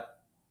identified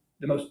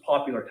the most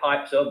popular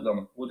types of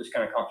them, we'll just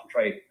kind of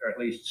concentrate or at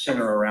least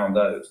center around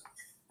those.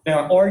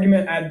 Now,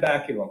 argumentum ad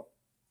baculum,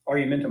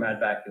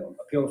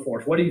 appeal to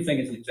force. What do you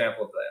think is an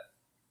example of that?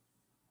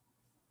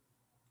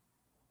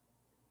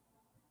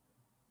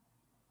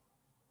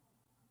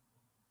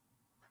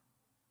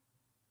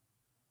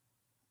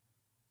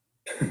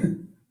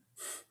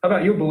 How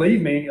about you'll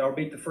believe me or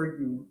beat the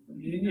freaking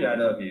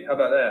out of you? How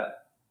about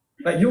that?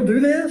 Like, you'll do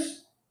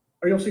this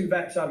or you'll see the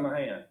backside of my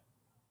hand.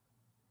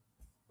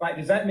 Like,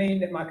 does that mean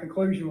that my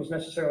conclusion was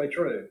necessarily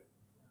true?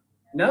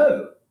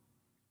 No,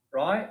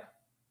 right?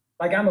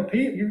 Like,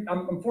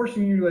 I'm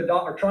forcing you to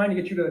adopt or trying to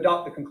get you to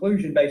adopt the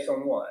conclusion based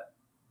on what?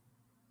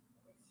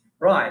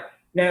 Right.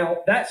 Now,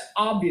 that's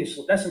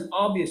an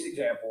obvious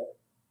example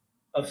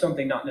of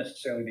something not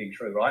necessarily being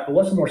true, right? But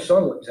what's a more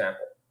subtle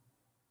example?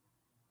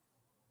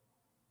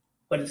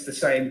 But it's the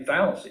same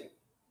fallacy.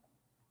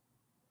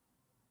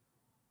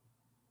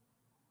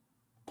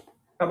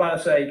 How about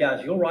I say,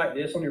 guys, you'll write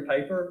this on your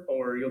paper,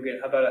 or you'll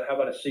get how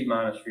about a C-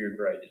 for your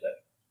grade today?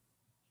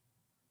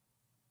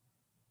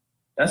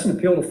 That's an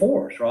appeal to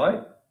force,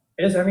 right?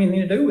 It doesn't have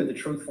anything to do with the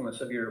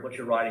truthfulness of what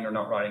you're writing or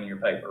not writing in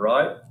your paper,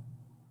 right?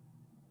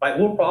 Like,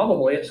 we'll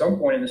probably at some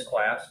point in this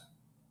class,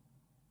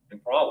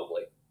 and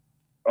probably,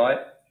 right?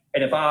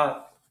 And if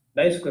I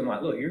basically am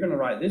like, look, you're going to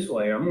write it this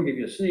way, or I'm going to give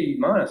you a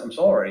C-, I'm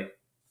sorry.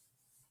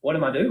 What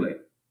am I doing?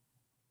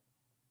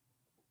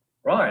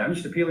 Right, I'm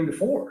just appealing to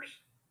force,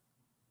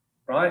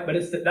 right? But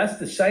that's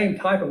the same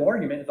type of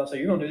argument. If I say,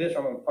 you're going to do this, or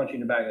I'm going to punch you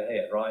in the back of the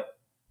head, right?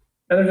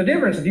 Now, there's a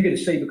difference if you get a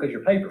C because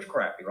your paper's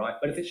crappy, right?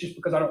 But if it's just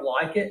because I don't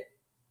like it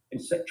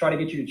and try to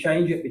get you to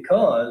change it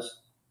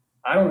because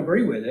I don't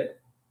agree with it,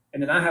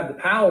 and then I have the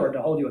power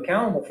to hold you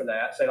accountable for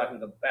that, say like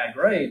with a bad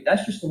grade,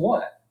 that's just a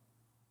what?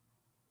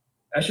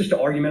 That's just an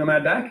argumentum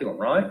ad baculum,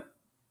 right?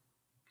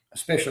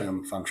 Especially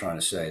if I'm trying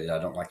to say that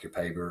I don't like your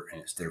paper and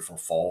it's therefore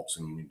false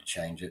and you need to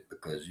change it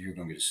because you're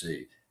going to get a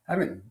C. I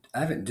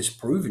haven't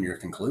disproven your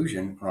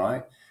conclusion,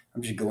 right?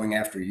 I'm just going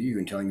after you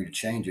and telling you to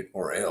change it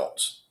or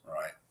else,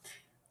 right?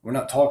 We're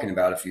not talking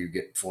about if you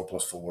get 4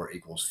 plus 4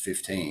 equals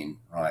 15,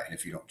 right? And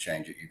if you don't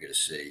change it, you get a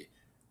C.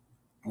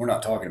 We're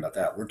not talking about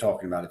that. We're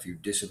talking about if you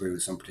disagree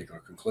with some particular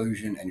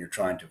conclusion and you're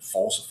trying to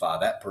falsify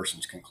that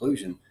person's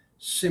conclusion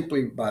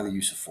simply by the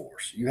use of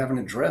force. You haven't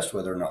addressed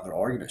whether or not their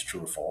argument is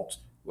true or false,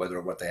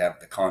 whether what they have,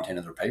 the content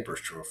of their paper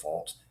is true or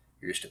false.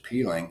 You're just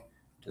appealing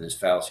to this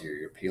fallacy, or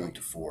you're appealing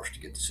to force to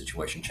get the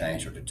situation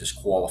changed or to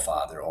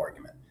disqualify their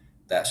argument.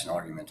 That's an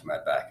argumentum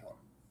ad baculum.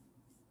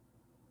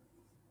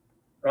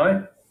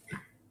 Right?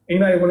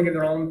 Anybody want to give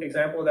their own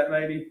example of that,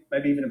 maybe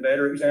even a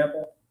better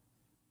example?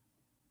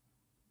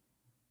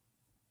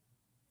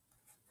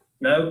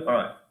 No? All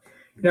right.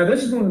 Now,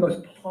 this is one of the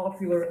most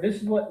popular, this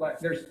is what, like,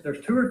 there's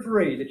 2 or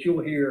 3 that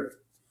you'll hear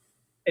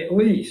at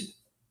least,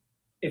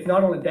 if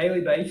not on a daily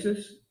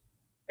basis,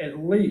 at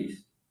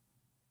least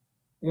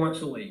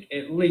once a week,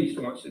 at least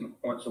once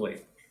a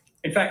week.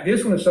 In fact,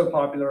 this one is so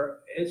popular,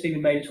 it's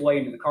even made its way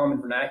into the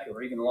common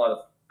vernacular. Even a lot of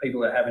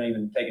people that haven't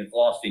even taken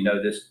philosophy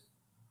know this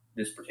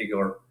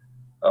particular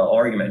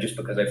argument just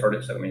because they've heard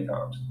it so many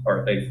times,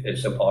 or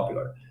it's so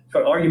popular. It's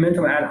called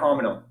argumentum ad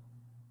hominem.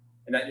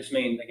 And that just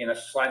means, again,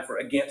 that's slang for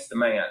against the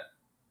man.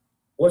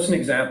 What's an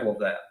example of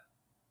that?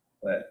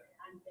 On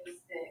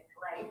Facebook,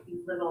 like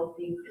these little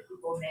things that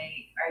people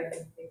make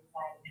arguments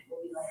inside, and it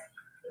will be like,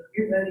 if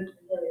you're voting for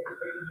Hillary,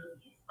 you're an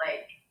idiot.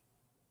 Like,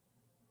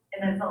 and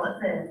that's all it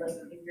says.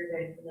 Like, if you're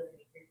voting for Hillary,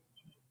 you're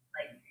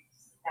like, you're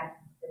just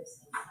attacking the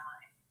person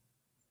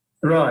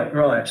inside.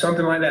 Right.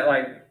 Something like that.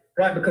 Like,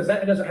 right, because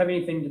that doesn't have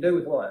anything to do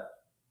with what?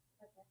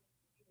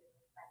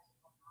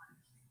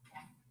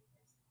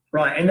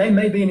 Right, and they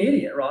may be an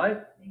idiot,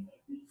 right?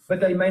 But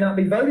they may not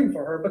be voting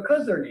for her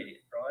because they're an idiot,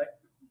 right?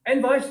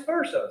 And vice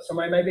versa.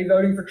 Somebody may be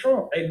voting for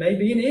Trump. They may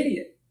be an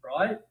idiot,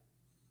 right?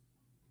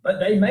 But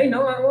they may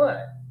not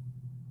what?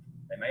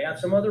 They may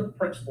have some other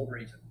principled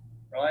reason,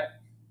 right?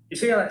 You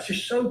see how that's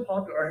just so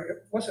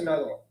popular. What's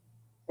another one?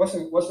 What's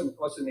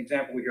an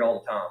example we hear all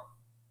the time?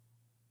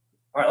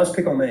 All right, let's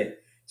pick on me.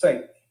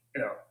 Say,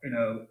 you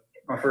know,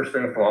 my first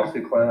day of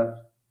philosophy class,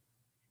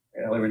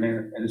 we were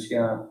there, and this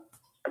guy,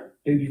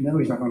 dude, you know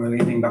he's not going to know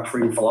anything about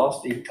freedom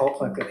philosophy. He talks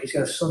like that. He's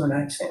got a Southern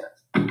accent.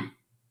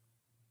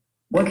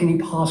 What can he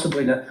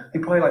possibly know? He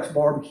probably likes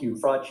barbecue,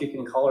 fried chicken,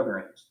 and collard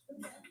greens.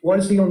 What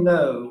is he going to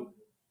know?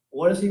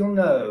 What is he going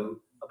to know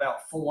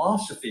about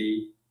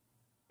philosophy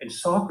and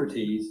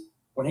Socrates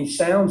when he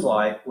sounds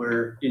like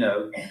we're,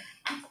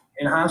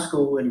 in high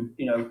school and,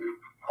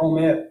 home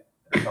ec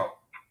or something?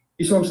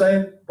 You see what I'm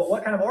saying? But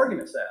what kind of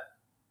argument is that?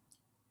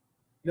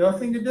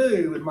 Nothing to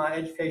do with my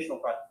educational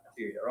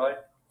criteria, right?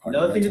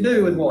 Nothing to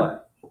do with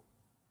what?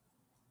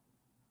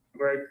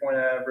 Grade point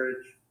average,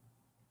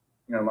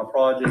 my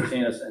projects,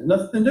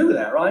 nothing to do with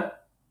that, right?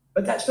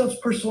 But that stuff's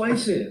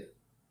persuasive.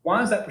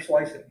 Why is that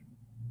persuasive?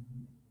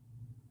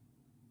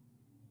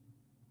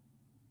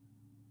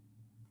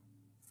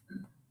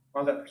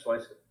 Why is that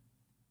persuasive?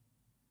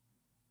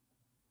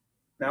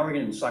 Now we're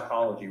getting into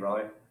psychology,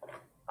 right?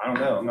 I don't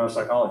know. I'm not a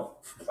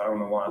psychologist. I don't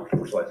know why I'm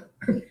persuasive.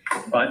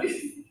 But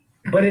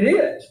it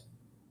is.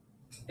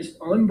 It's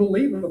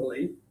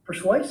unbelievably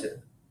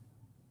persuasive,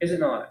 is it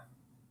not?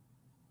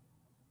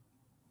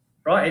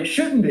 Right? It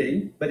shouldn't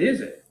be, but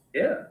is it?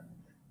 Yeah.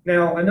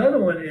 Now, another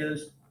one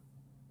is,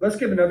 let's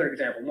give another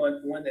example,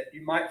 one that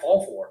you might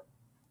fall for,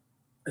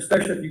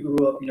 especially if you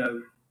grew up,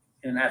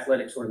 in an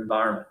athletic sort of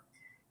environment.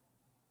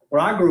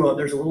 Where I grew up,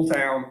 there's a little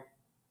town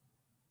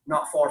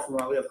not far from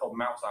where I live called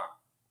Mount Zion.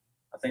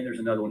 I think there's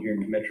another one here in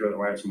the metro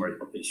around somewhere.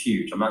 It's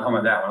huge. I'm not talking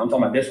about that one. I'm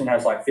talking about this one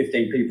has like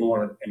 15 people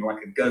and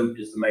like a goat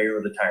is the mayor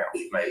of the town,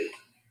 maybe.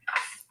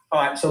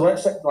 All right, so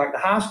let's say like the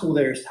high school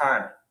there is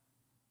tiny,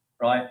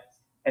 right?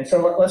 And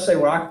so let's say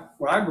where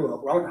I grew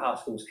up, where I went to high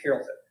school was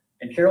Carrollton.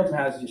 And Carrollton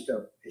has just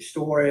a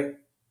historic,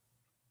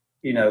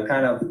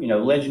 kind of,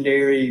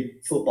 legendary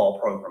football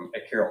program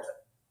at Carrollton.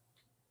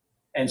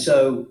 And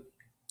so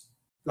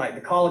like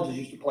the colleges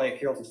used to play at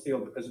Carrollton's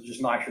field because it's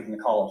just nicer than the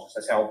colleges.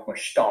 That's how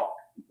much stock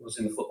was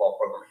in the football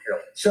program at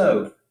Carrollton.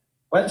 So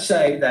let's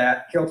say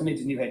that Carrollton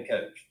needs a new head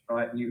coach,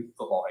 right? New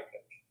football head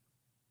coach.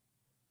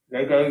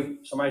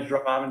 Somebody's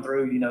driving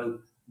through,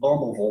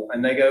 Bumbleville,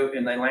 and they go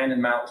and they land in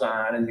Mount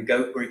Zion, and the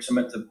goat greets them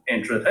at the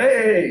entrance.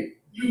 Hey!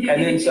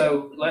 And then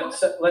so let's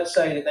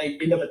say that they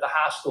end up at the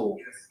high school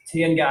with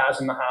 10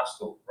 guys in the high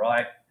school,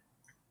 right?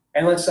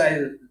 And let's say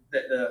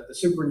that the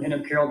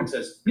superintendent of Carrollton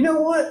says, you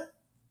know what?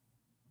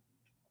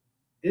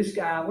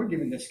 We're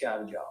giving this guy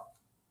the job.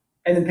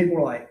 And then people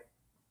are like,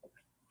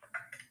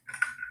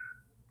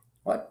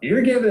 what?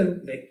 You're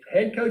giving the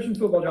head coaching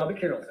football job at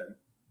Carrollton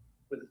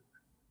with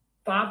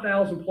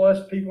 5,000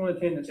 plus people in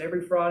attendance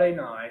every Friday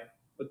night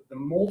with the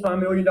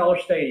multi-million-dollar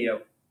stadium.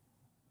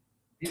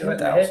 He's the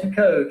head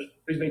coach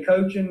who's been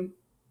coaching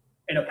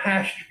in a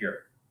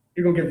pasture.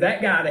 You're going to give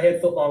that guy the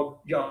head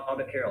football job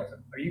at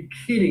Carrollton. Are you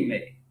kidding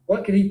me?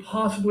 What could he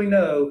possibly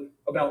know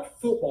about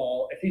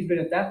football if he's been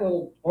at that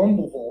little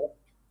Bumbleville,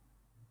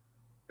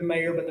 the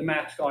mayor, but the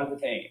mascot of the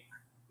team?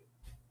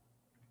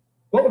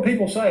 What would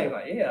people say?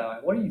 Like, yeah,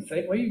 what do you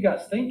think? What are you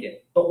guys thinking?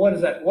 But what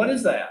is that? What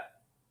is that?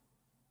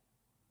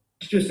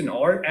 It's just an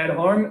art, ad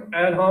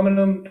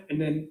hominem,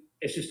 and then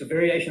it's just a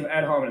variation of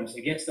ad hominems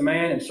against the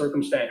man and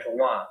circumstantial.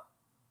 Why?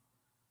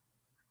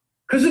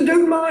 Because the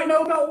dude might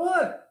know about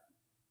what?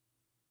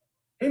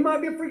 He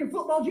might be a freaking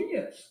football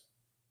genius,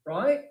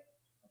 right?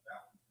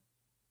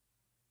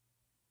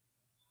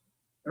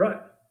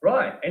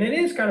 Right. And it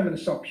is kind of an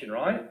assumption,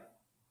 right?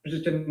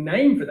 There's just a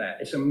name for that.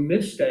 It's a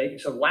mistake.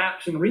 It's a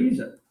lapse in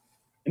reason.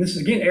 And this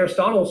is, again,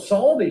 Aristotle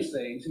saw these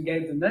things and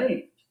gave them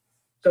names.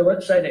 So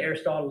let's say that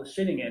Aristotle is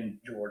sitting in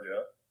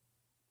Georgia,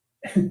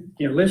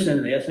 listening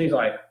to this, and he's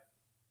like,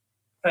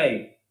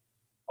 hey,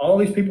 all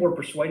these people are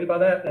persuaded by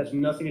that. That has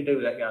nothing to do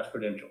with that guy's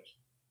credentials.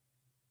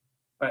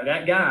 Right,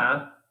 that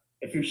guy,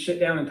 if you sit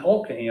down and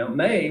talk to him,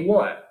 may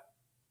what?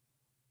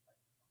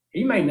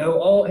 He may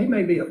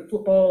be a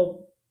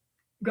football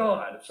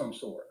god of some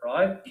sort,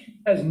 right?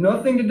 Has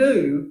nothing to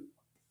do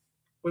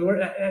with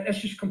that's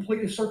just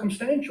completely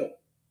circumstantial,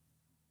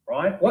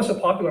 right? What's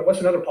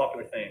another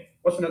popular thing?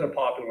 What's another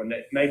popular one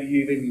that maybe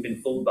you've even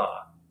been fooled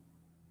by?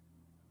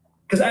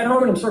 Because ad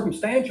hominem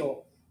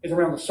circumstantial is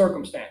around the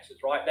circumstances,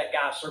 right? That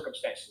guy's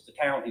circumstances, the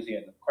town he's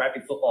in, the crappy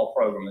football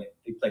program,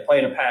 they play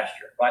in a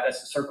pasture, right? That's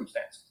the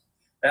circumstances.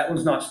 That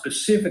one's not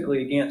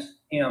specifically against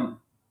him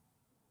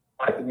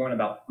like the one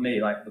about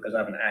me, like because I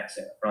have an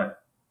accent, right?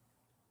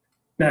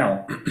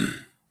 Now,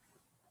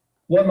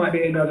 what might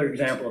be another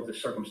example of the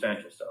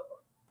circumstantial stuff?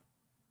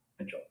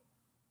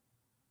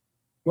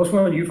 What's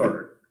one you've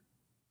heard?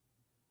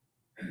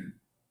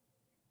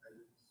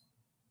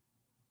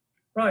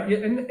 Right, yeah,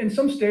 and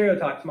some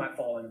stereotypes might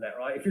fall into that,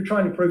 right? If you're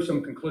trying to prove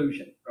some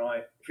conclusion,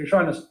 right? If you're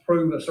trying to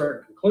prove a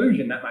certain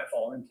conclusion, that might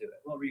fall into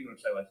it. What were you going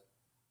to say, Leslie?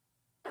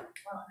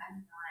 Well,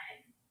 I'm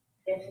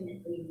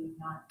definitely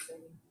not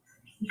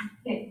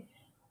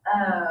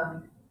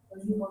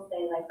when people say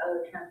like,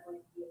 oh, Trump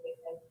wants to be a big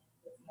president,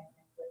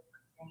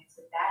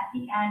 would that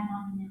be ad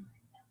hominem?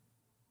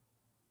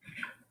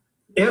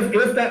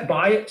 If that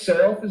by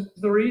itself is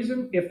the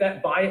reason,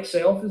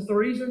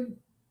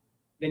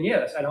 then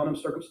yes, ad hominem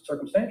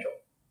circumstantial.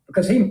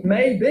 Because he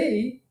may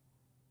be.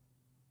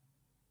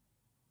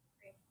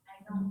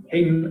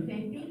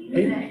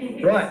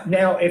 Right.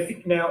 Now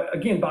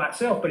again by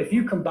itself, but if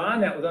you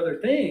combine that with other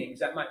things,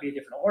 that might be a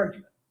different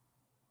argument.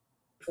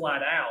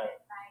 Flat out.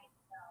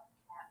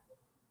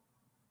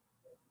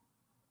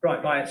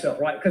 Right, by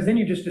itself, right? Because then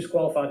you just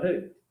disqualified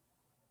who?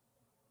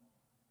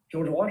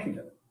 George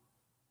Washington.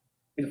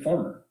 He's a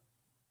farmer,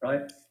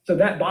 right? So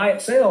that by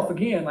itself,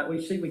 again, like we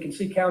can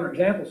see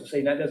counterexamples to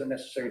say that doesn't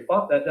necessarily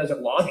follow, that doesn't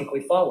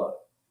logically follow,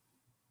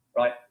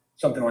 right?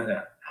 Something like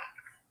that.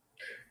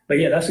 But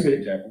yeah, that's a good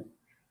example.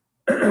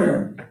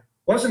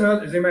 What's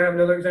another? Does anybody have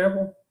another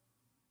example?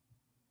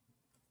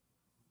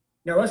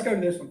 Now let's go to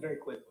this one very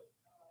quickly.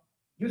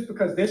 Just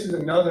because this is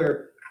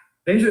another,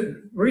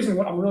 the reason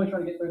why I'm really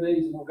trying to get through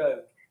these and we'll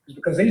go is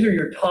because these are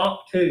your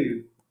top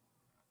two.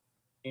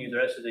 The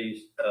rest of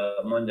these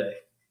Monday.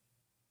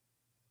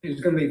 It's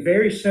going to be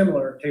very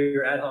similar to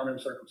your ad hominem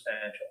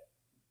circumstantial.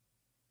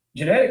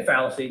 Genetic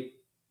fallacy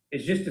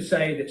is just to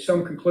say that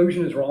some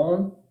conclusion is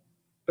wrong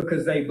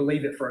because they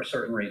believe it for a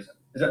certain reason.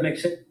 Does that make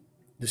sense?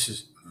 This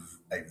is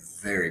a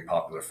very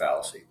popular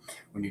fallacy.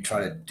 When you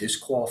try to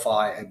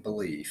disqualify a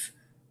belief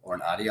or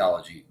an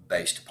ideology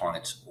based upon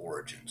its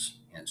origins,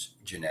 its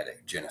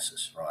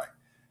genesis, right?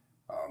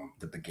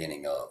 The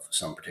beginning of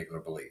some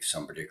particular belief,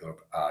 some particular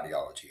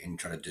ideology, and you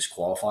try to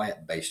disqualify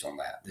it based on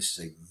that. This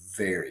is a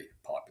very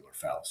popular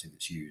fallacy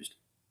that's used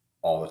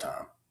all the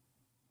time.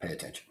 Pay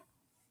attention.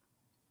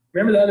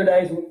 Remember the other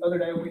day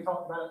when we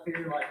talked about it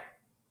here, like,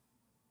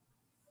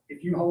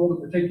 if you hold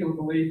a particular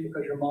belief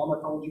because your mama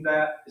told you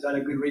that, is that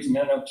a good reason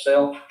in and of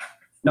itself?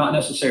 Not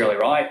necessarily,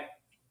 right?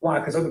 Why?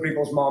 Because other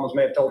people's mamas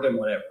may have told them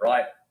whatever,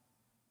 right?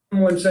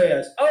 Someone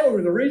says, oh,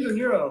 the reason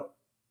you're a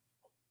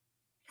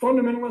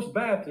fundamentalist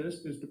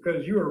Baptist is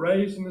because you were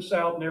raised in the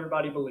South and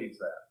everybody believes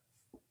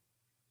that.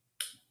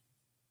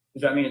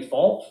 Does that mean it's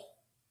false?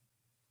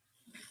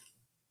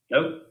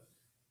 Nope.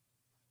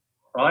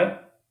 Right?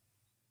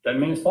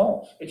 Doesn't mean it's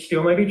false. It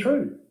still may be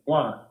true.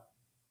 Why?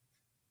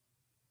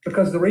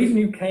 Because the reason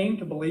you came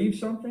to believe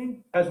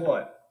something has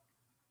what?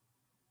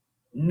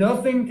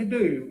 Nothing to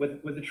do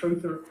with the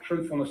truth or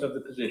truthfulness of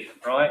the position,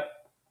 right?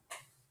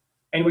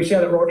 And we see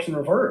how that works in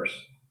reverse.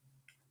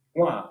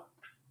 Why?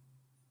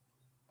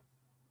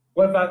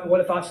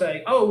 What if I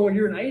say, oh, well,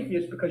 you're an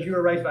atheist because you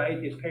were raised by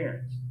atheist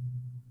parents?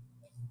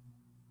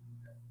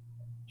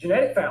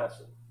 Genetic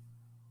fallacy.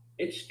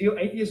 It's still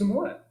atheism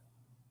what?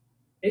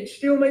 It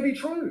still may be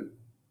true,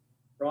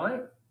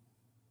 right?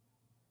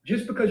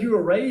 Just because you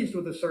were raised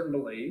with a certain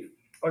belief,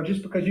 or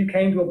just because you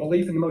came to a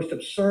belief in the most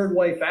absurd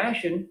way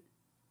fashion,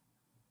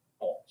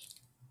 false.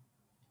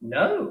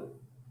 No,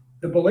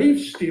 the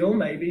belief still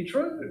may be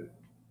true,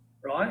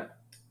 right?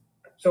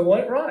 So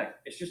what? Right?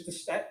 It's just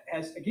is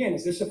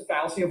this a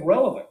fallacy of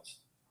relevance?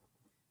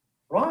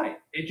 Right?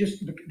 It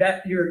just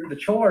the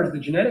charge, the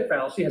genetic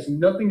fallacy, has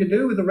nothing to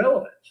do with the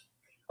relevance.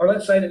 Or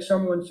let's say that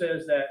someone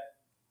says that,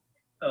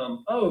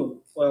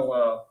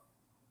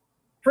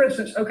 for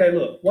instance, okay,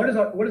 look, what is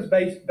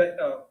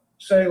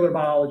cellular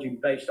biology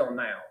based on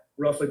now?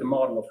 Roughly the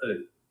model of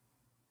who?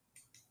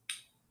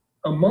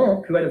 A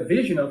monk who had a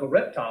vision of a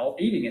reptile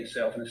eating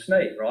itself in a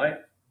snake, right?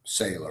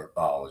 Cellular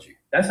biology.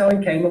 That's how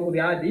he came up with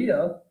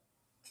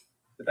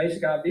the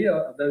basic idea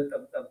of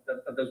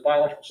those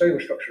biological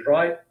cellular structures,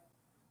 right?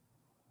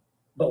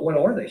 But what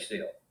are they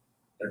still?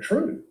 They're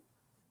true.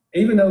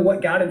 Even though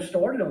what got him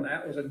started on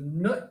that was a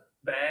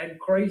nutbag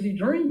crazy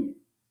dream.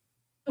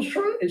 It's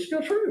true. It's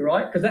still true,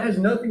 right? Because that has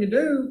nothing to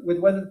do with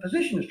whether the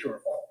position is true or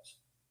false.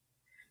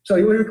 So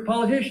you hear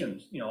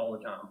politicians, all the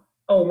time.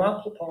 Oh, my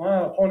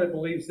opponent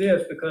believes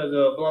this because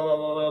of blah, blah,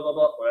 blah, blah, blah,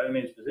 blah. Well, that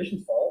means his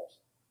position's false.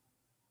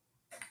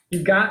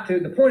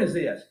 The point is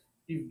this,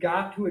 you've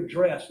got to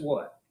address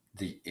what?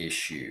 The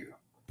issue.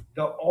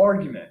 The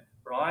argument,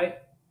 right?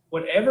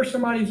 Whatever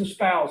somebody's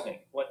espousing,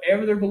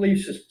 whatever their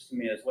belief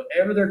system is,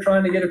 whatever they're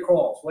trying to get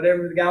across,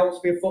 whatever the guy wants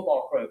to be a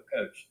football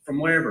coach from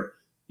wherever,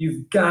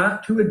 you've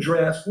got to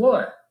address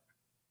what?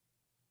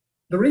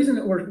 The reason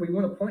that we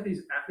want to point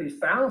these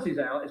fallacies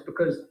out is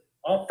because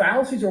all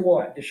fallacies are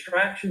what?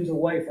 Distractions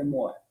away from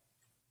what?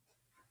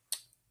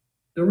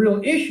 The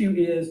real issue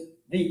is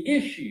the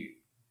issue.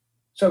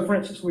 So, for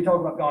instance, we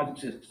talk about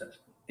God's existence.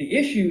 The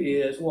issue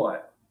is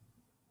what?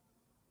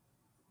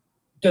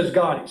 Does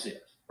God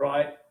exist,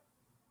 right?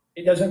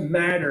 It doesn't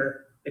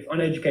matter if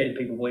uneducated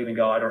people believe in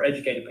God or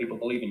educated people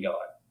believe in God.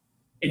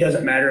 It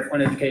doesn't matter if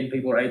uneducated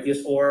people are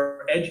atheists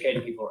or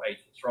educated people are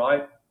atheists,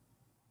 right?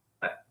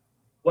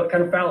 What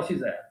kind of fallacy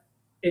is that?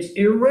 It's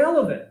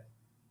irrelevant,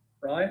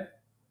 right?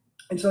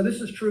 And so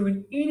this is true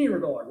in any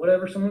regard,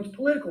 whatever someone's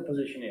political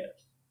position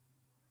is.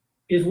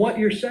 Is what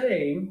you're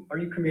saying, are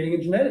you committing a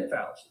genetic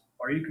fallacy?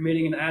 Are you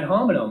committing an ad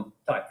hominem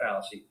type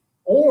fallacy?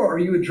 Or are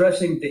you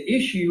addressing the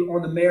issue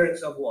on the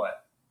merits of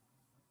what?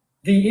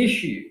 The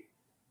issue,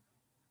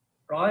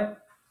 right?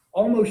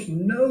 Almost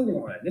no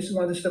one, this is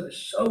why this stuff is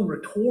so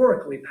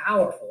rhetorically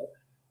powerful,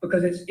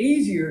 because it's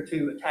easier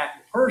to attack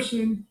the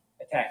person,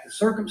 attack the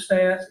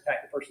circumstance,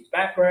 attack the person's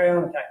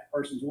background, attack the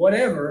person's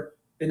whatever,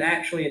 than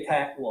actually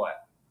attack what?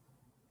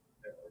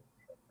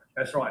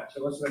 That's right.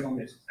 So let's look on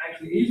this. It's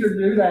actually easier to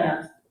do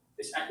that.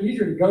 It's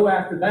easier to go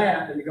after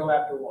that than to go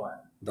after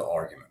what? The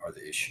argument or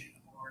the issue.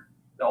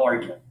 The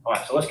argument. All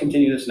right, so let's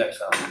continue this next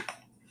time.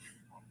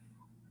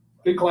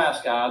 Good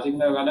class, guys, even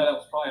though I know that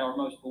was probably our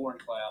most boring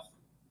class.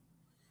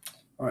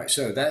 All right,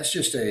 so that's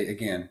just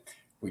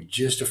we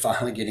just are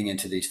finally getting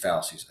into these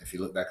fallacies. If you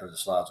look back over the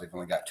slides, we've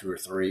only got 2 or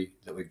 3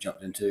 that we've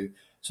jumped into.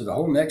 So the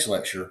whole next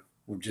lecture,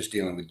 we're just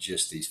dealing with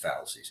just these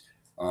fallacies.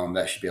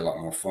 That should be a lot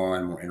more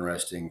fun, more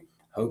interesting.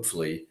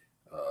 Hopefully,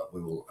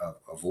 we will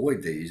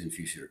avoid these in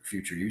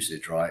future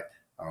usage, right?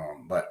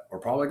 But we're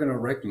probably going to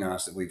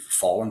recognize that we've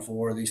fallen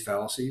for these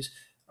fallacies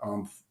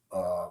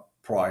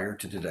prior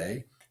to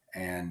today.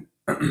 And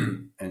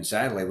and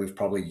sadly, we've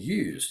probably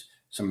used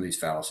some of these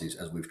fallacies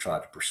as we've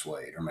tried to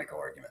persuade or make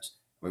arguments.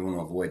 We want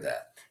to avoid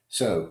that.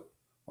 So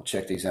we'll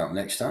check these out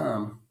next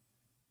time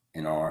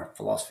in our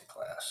philosophy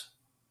class.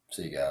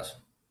 See you guys.